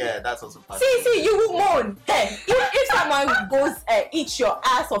 don't want to be. yeah, that's also part. See, you will moan. Hey, if someone goes eats your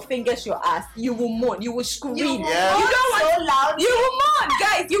ass or fingers your ass, you will moan. You will scream. You You, will Yeah. moan don't want. so loud. You will moan,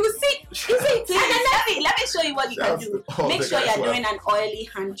 guys. You will see. You see. And then let me show you what you can That's do. all Make the sure guys you're want. doing an oily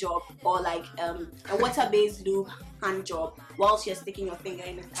hand job or like a water-based lube hand job whilst you're sticking your finger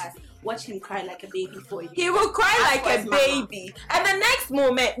in his ass. Watch him cry like a baby for you. He will cry like a That's what's mama. baby, and the next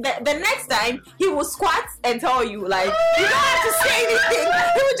moment, the next time, he will squat and tell you like you don't have to say anything.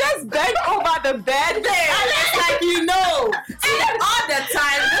 He will just bend over the bed, and it's like See, all the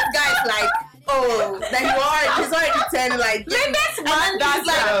time, this guy's like, oh, then he's already telling like, maybe that's and one then he's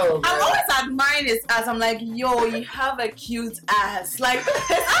like, Oh, I'm God. always admiring his ass. I'm like, yo, you have a cute ass. Like,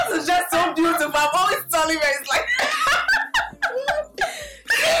 his ass is just so beautiful. I'm always telling her, it's like,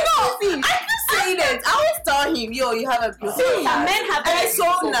 I keep saying it. I always tell him, yo, you have a beautiful See, ass. men have And very it's so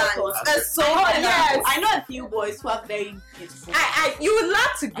beautiful nice. bottoms. It's so Oh, nice. yes. I know a few boys who are very beautiful. you would love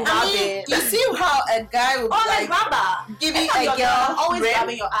to grab I mean, it. you see how a guy would be Oh, like, like Baba. giving Anytime a you're girl always rib.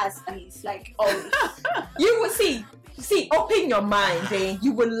 grabbing your ass, please. Like always. You will see, open your mind, then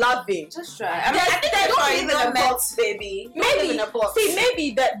you will love it. Just try. I mean, Yes, I think they that's don't why live you in know a met. box, baby. Don't Maybe, live in a box.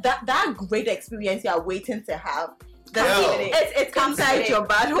 maybe that great experience you are waiting to have. Yo. It's inside your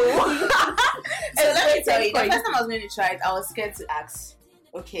butthole. So let me tell you, the waiting for first time I was going to try it, I was scared to ask.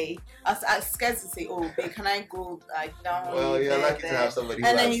 Okay, I was scared to say, "Oh, babe, can I go like down?" Well, you're there, lucky to there?" have somebody. who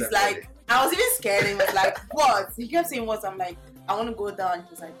And then has he's that like, I was even scared. And he was like, "What?" He kept saying, "What?" I'm like, "I want to go down."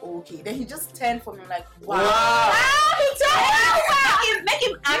 He's like, oh, "Okay." Then he just turned for me like, "Wow." Wow. Make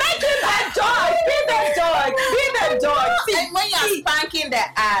him that dog. Be that dog. Be that dog. See, And when you're spanking the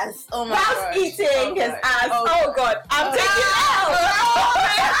ass, oh my whilst god, eating his ass. Oh God, I'm taking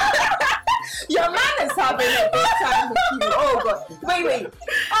out. Your man is having a good time with you. Oh God. Wait.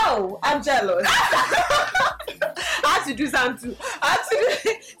 Oh, I'm jealous. I have to do something too.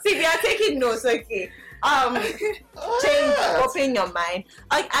 See, we are taking notes. Okay. Change, open your mind.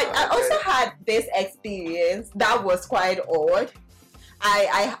 I also had this experience that was quite odd.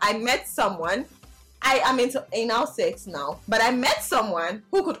 I met someone. I'm into anal sex now, but I met someone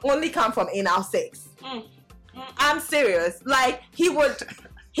who could only come from anal sex. I'm serious. Like he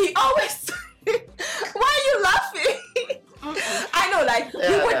always. Why are you laughing? I know, like he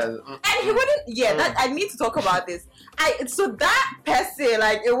would, and he wouldn't. Yeah, that I need to talk about this. So that per se,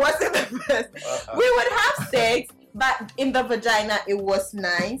 like it wasn't the best. We would have sex, but in the vagina it was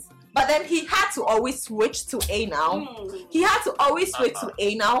nice. But then he had to always switch to anal. He had to always switch to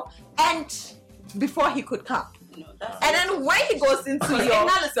anal, and before he could come. No, that's And then when he goes into your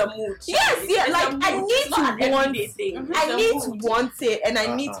anal is a mood. yes, yeah, It's like a I mood. need It's not an to want, everyday thing. It's I a need mood. to want it, and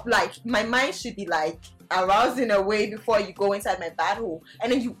I need to, like my mind should be like aroused in a way before you go inside my bad hole, and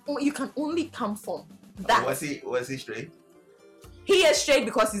then you can only come from that. Was he straight? He is straight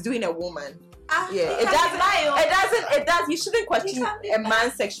because he's doing a woman. Yeah, It it does. You shouldn't question can be a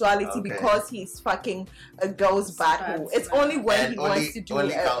man's sexuality Okay. because he's fucking a girl's bad hole. It's only when And he wants to do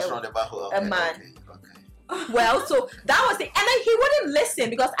only comes a from the butthole. a man. Okay. well, so that was it. And then he wouldn't listen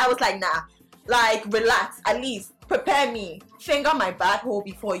because I was like, nah, like relax, at least prepare me, finger my bad hole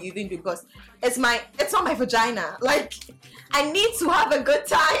before you even do, because it's not my vagina. Like I need to have a good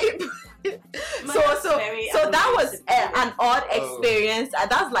time. so that was an odd experience.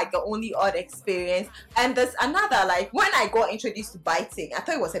 That's like the only odd experience. And there's another, like when I got introduced to biting, I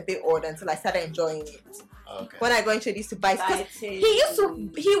thought it was a bit odd until I started enjoying it. Okay. When I got introduced to biting, 'cause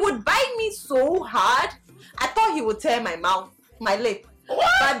he would bite me so hard, I thought he would tear my mouth, my lip.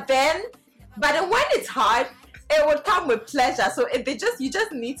 But then when it's hard, it would come with pleasure. So you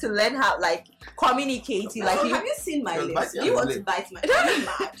just need to learn how like communicate. Like have you seen my You'll lips? bite your Do you want lip. to bite my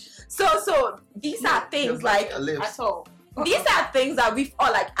lips? so these are things like Your lips. At all. these are things that we've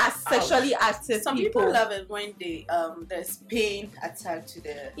all like as sexually active Some people love it when they there's pain attached to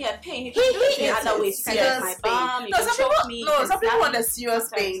the. Yeah, pain. You He- can do it he- in other ways. You can serious get my pain. bum. You No, can some choke people. me. No, you can some people stab want me. a serious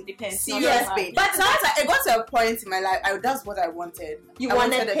Sometimes pain. depends. Serious Not pain. But But sometimes it got to a point in my life. That's what I wanted. You I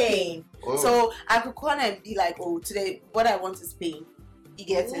wanted the pain. Oh. So I could call and be like, "Oh, today what I want is pain." You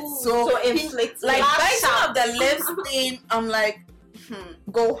get it? Ooh. So inflict like lash biting out. of the lips thing. I'm like,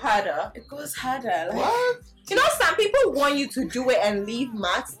 Go harder. it goes harder. Like, What? You know, some people want you to do it and leave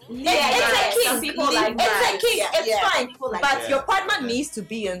marks. It's a kink. Some people like It's a that. kink. Yeah. It's Yeah. fine. People like But that. your partner needs to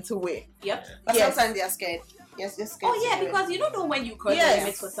be into it. Yep. But Yes. sometimes they are scared. Yes, just scared. Oh yeah, to do it. because you don't know when you cross Yes. the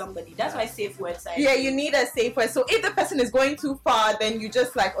limits for somebody. That's why safe words are. Yeah, you need a safe word. So if the person is going too far, then you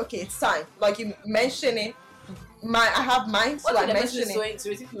just like, okay, it's time. Like you mention it. I have mine, so What I the mention person is so it.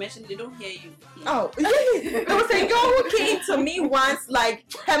 into it? If you mention, they don't hear you. Oh, there was a girl who came to me once, like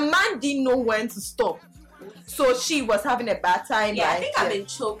her man didn't know when to stop. So she was having a bad time. Yeah, like, I think I've been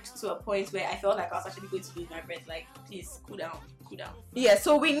choked to a point where I felt like I was actually going to lose my breath. Like, please, cool down. Yeah,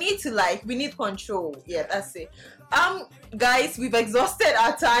 so we need control. Yeah, that's it. Guys, we've exhausted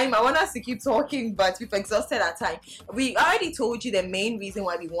our time. I want us to keep talking, but we've exhausted our time. We already told you the main reason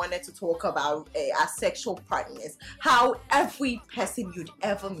why we wanted to talk about our sexual partners. How every person you'd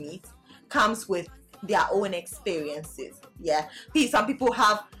ever meet comes with their own experiences. Yeah, some people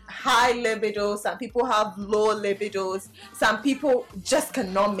have high libido, some people have low libidos, some people just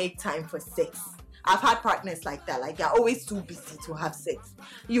cannot make time for sex. I've had partners like that, like they're always too busy to have sex.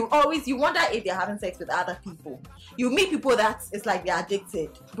 You wonder if they're having sex with other people. You meet people that it's like they're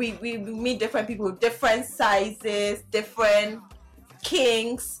addicted. We meet different people, different sizes, different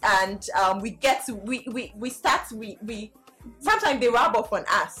kinks, and we sometimes they rub off on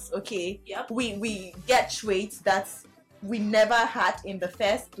us. Okay, Yep. We get traits that we never had in the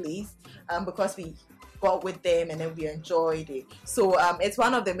first place, because we got with them and then we enjoyed it. So it's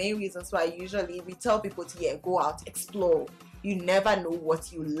one of the main reasons why usually we tell people to go out, explore. You never know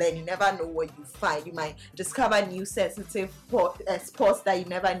what you learn. You never know what you find. You might discover new sensitive spots that you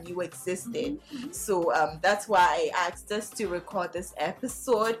never knew existed. So that's why I asked us to record this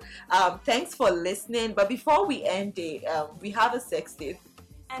episode. Thanks for listening. But before we end it, we have a sex tip.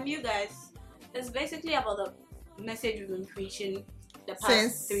 And you guys, it's basically about the message we've been preaching the past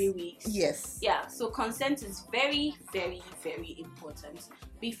Since 3 weeks. Yes. Yeah, so consent is very, very, very important.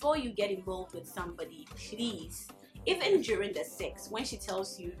 Before you get involved with somebody, please, even during the sex, when she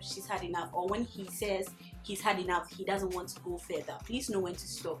tells you she's had enough, or when he says he's had enough, he doesn't want to go further, please know when to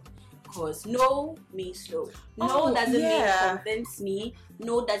stop. Because no means no. No doesn't mean convince me.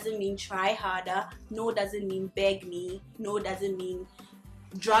 No doesn't mean try harder. No doesn't mean beg me. No doesn't mean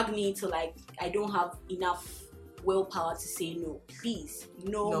drag me to like I don't have enough willpower to say no. Please,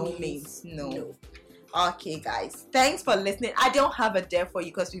 no means no. Okay, guys, thanks for listening. I don't have a dare for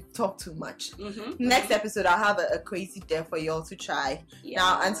you because we've talked too much. Next episode I'll have a crazy dare for you all to try.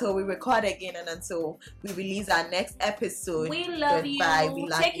 Now, until we record again and until we release our next episode, we love goodbye. you. We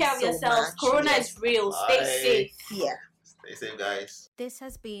love Take you care of so yourselves. much. Corona Yes. is real. Stay Bye. safe. Yeah. Stay safe, guys. This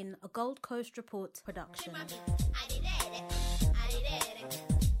has been a Gold Coast Report production. I did